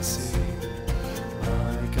rise and sing.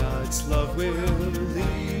 My God's love will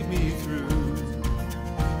lead me through.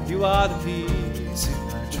 You are the peace in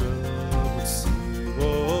my troubled sea.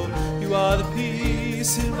 Oh, you are the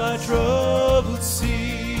peace in my troubled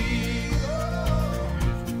sea.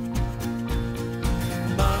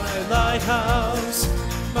 My lighthouse,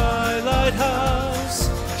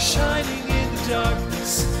 shining in the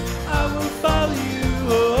darkness, I will follow you.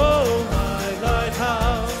 Oh, my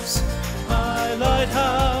lighthouse,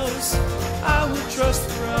 I will trust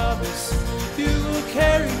the promise. You will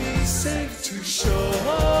carry me safe to shore.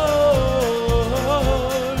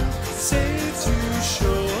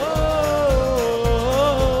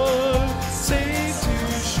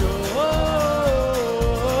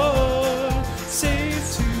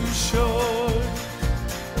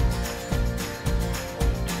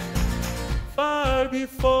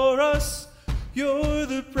 before us, you're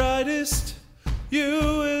the brightest. You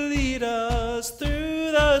will lead us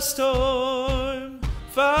through the storm.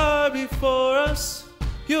 Far before us,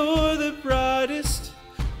 you're the brightest.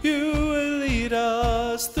 You will lead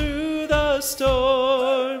us through the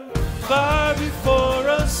storm. Far before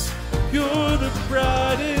us, you're the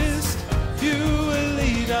brightest. You will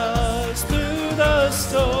lead us through the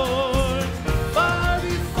storm. Far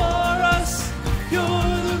before us,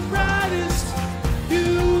 you're the brightest.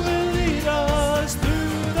 You will lead us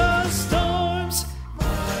through the storms.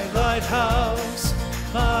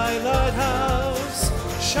 My lighthouse,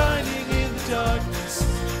 shining in the darkness,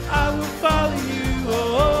 I will follow you.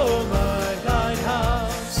 Oh, my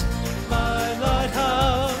lighthouse,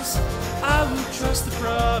 I will trust the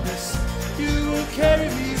promise. You will carry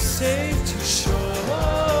me safe to shore,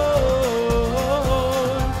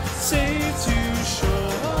 safe to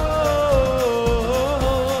shore,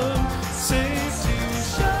 safe to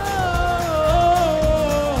shore,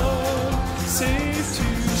 safe to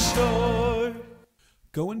shore.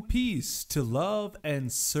 Go in peace to love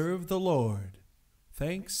and serve the Lord.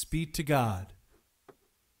 Thanks be to God.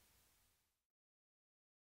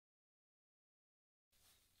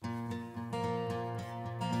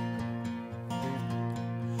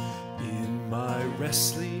 In my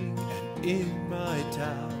wrestling and in my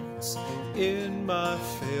doubts, in my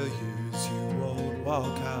failures, you won't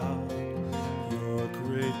walk out. Your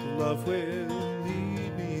great love will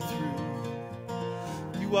lead me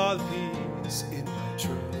through. You are the peace in my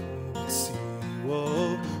troubled sea.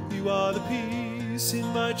 Whoa, you are the peace in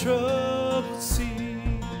my troubled sea.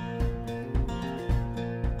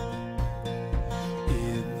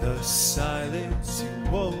 In the silence, you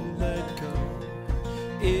won't let go.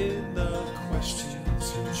 In the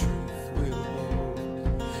questions, your truth will hold.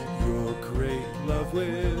 Your great love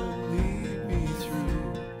will lead me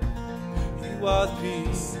through. You are the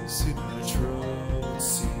peace in my troubled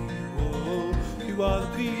sea. Oh, you are the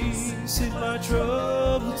peace in my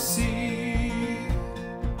troubled sea.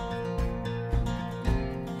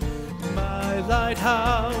 My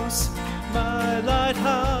lighthouse,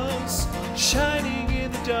 shining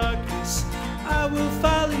in the darkness, I will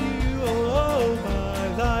follow you. Oh, my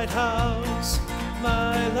lighthouse,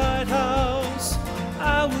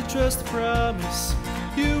 I will trust the promise.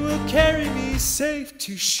 You will carry me safe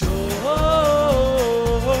to shore,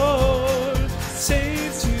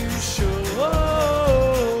 safe to shore,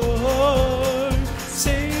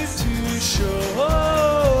 safe to shore,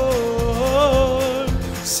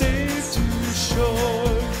 safe to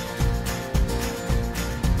shore.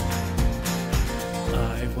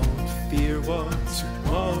 I won't fear what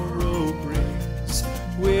tomorrow brings.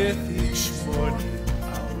 With each morning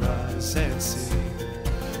I'll rise and sing.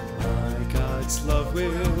 My God's love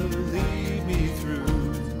will lead me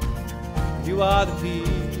through. You are the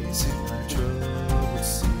peace in my troubled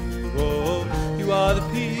sea. Oh, you are the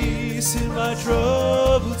peace in my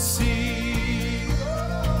troubled sea.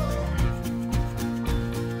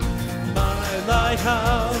 My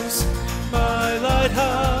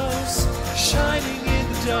lighthouse, shining in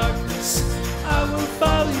the darkness, I will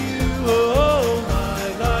follow you. Oh, my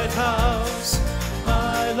lighthouse,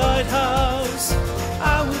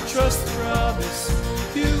 I will trust the promise.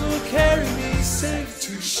 You will carry me safe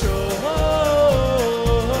to shore,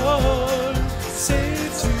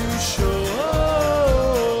 safe to shore,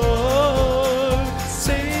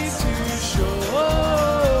 safe to shore,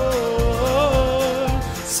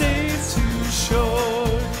 safe to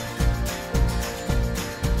shore.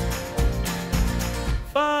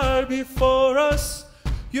 Far before us,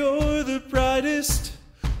 you're the brightest.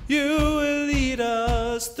 You will lead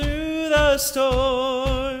us through the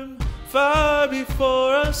storm. Far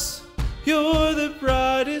before us, you're the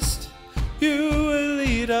brightest. You will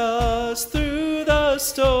lead us through the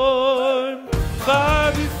storm.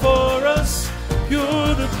 Far before us,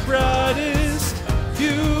 you're the brightest.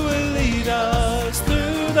 You will lead us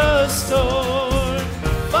through the storm.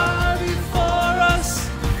 Far before us,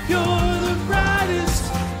 you're the brightest.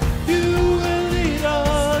 You will lead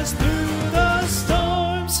us through the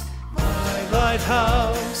storms.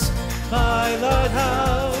 My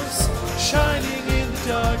lighthouse, shining in the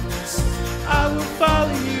darkness, I will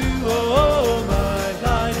follow you. Oh, my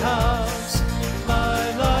lighthouse,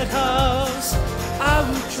 I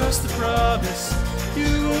will trust the promise.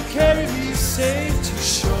 You will carry me safe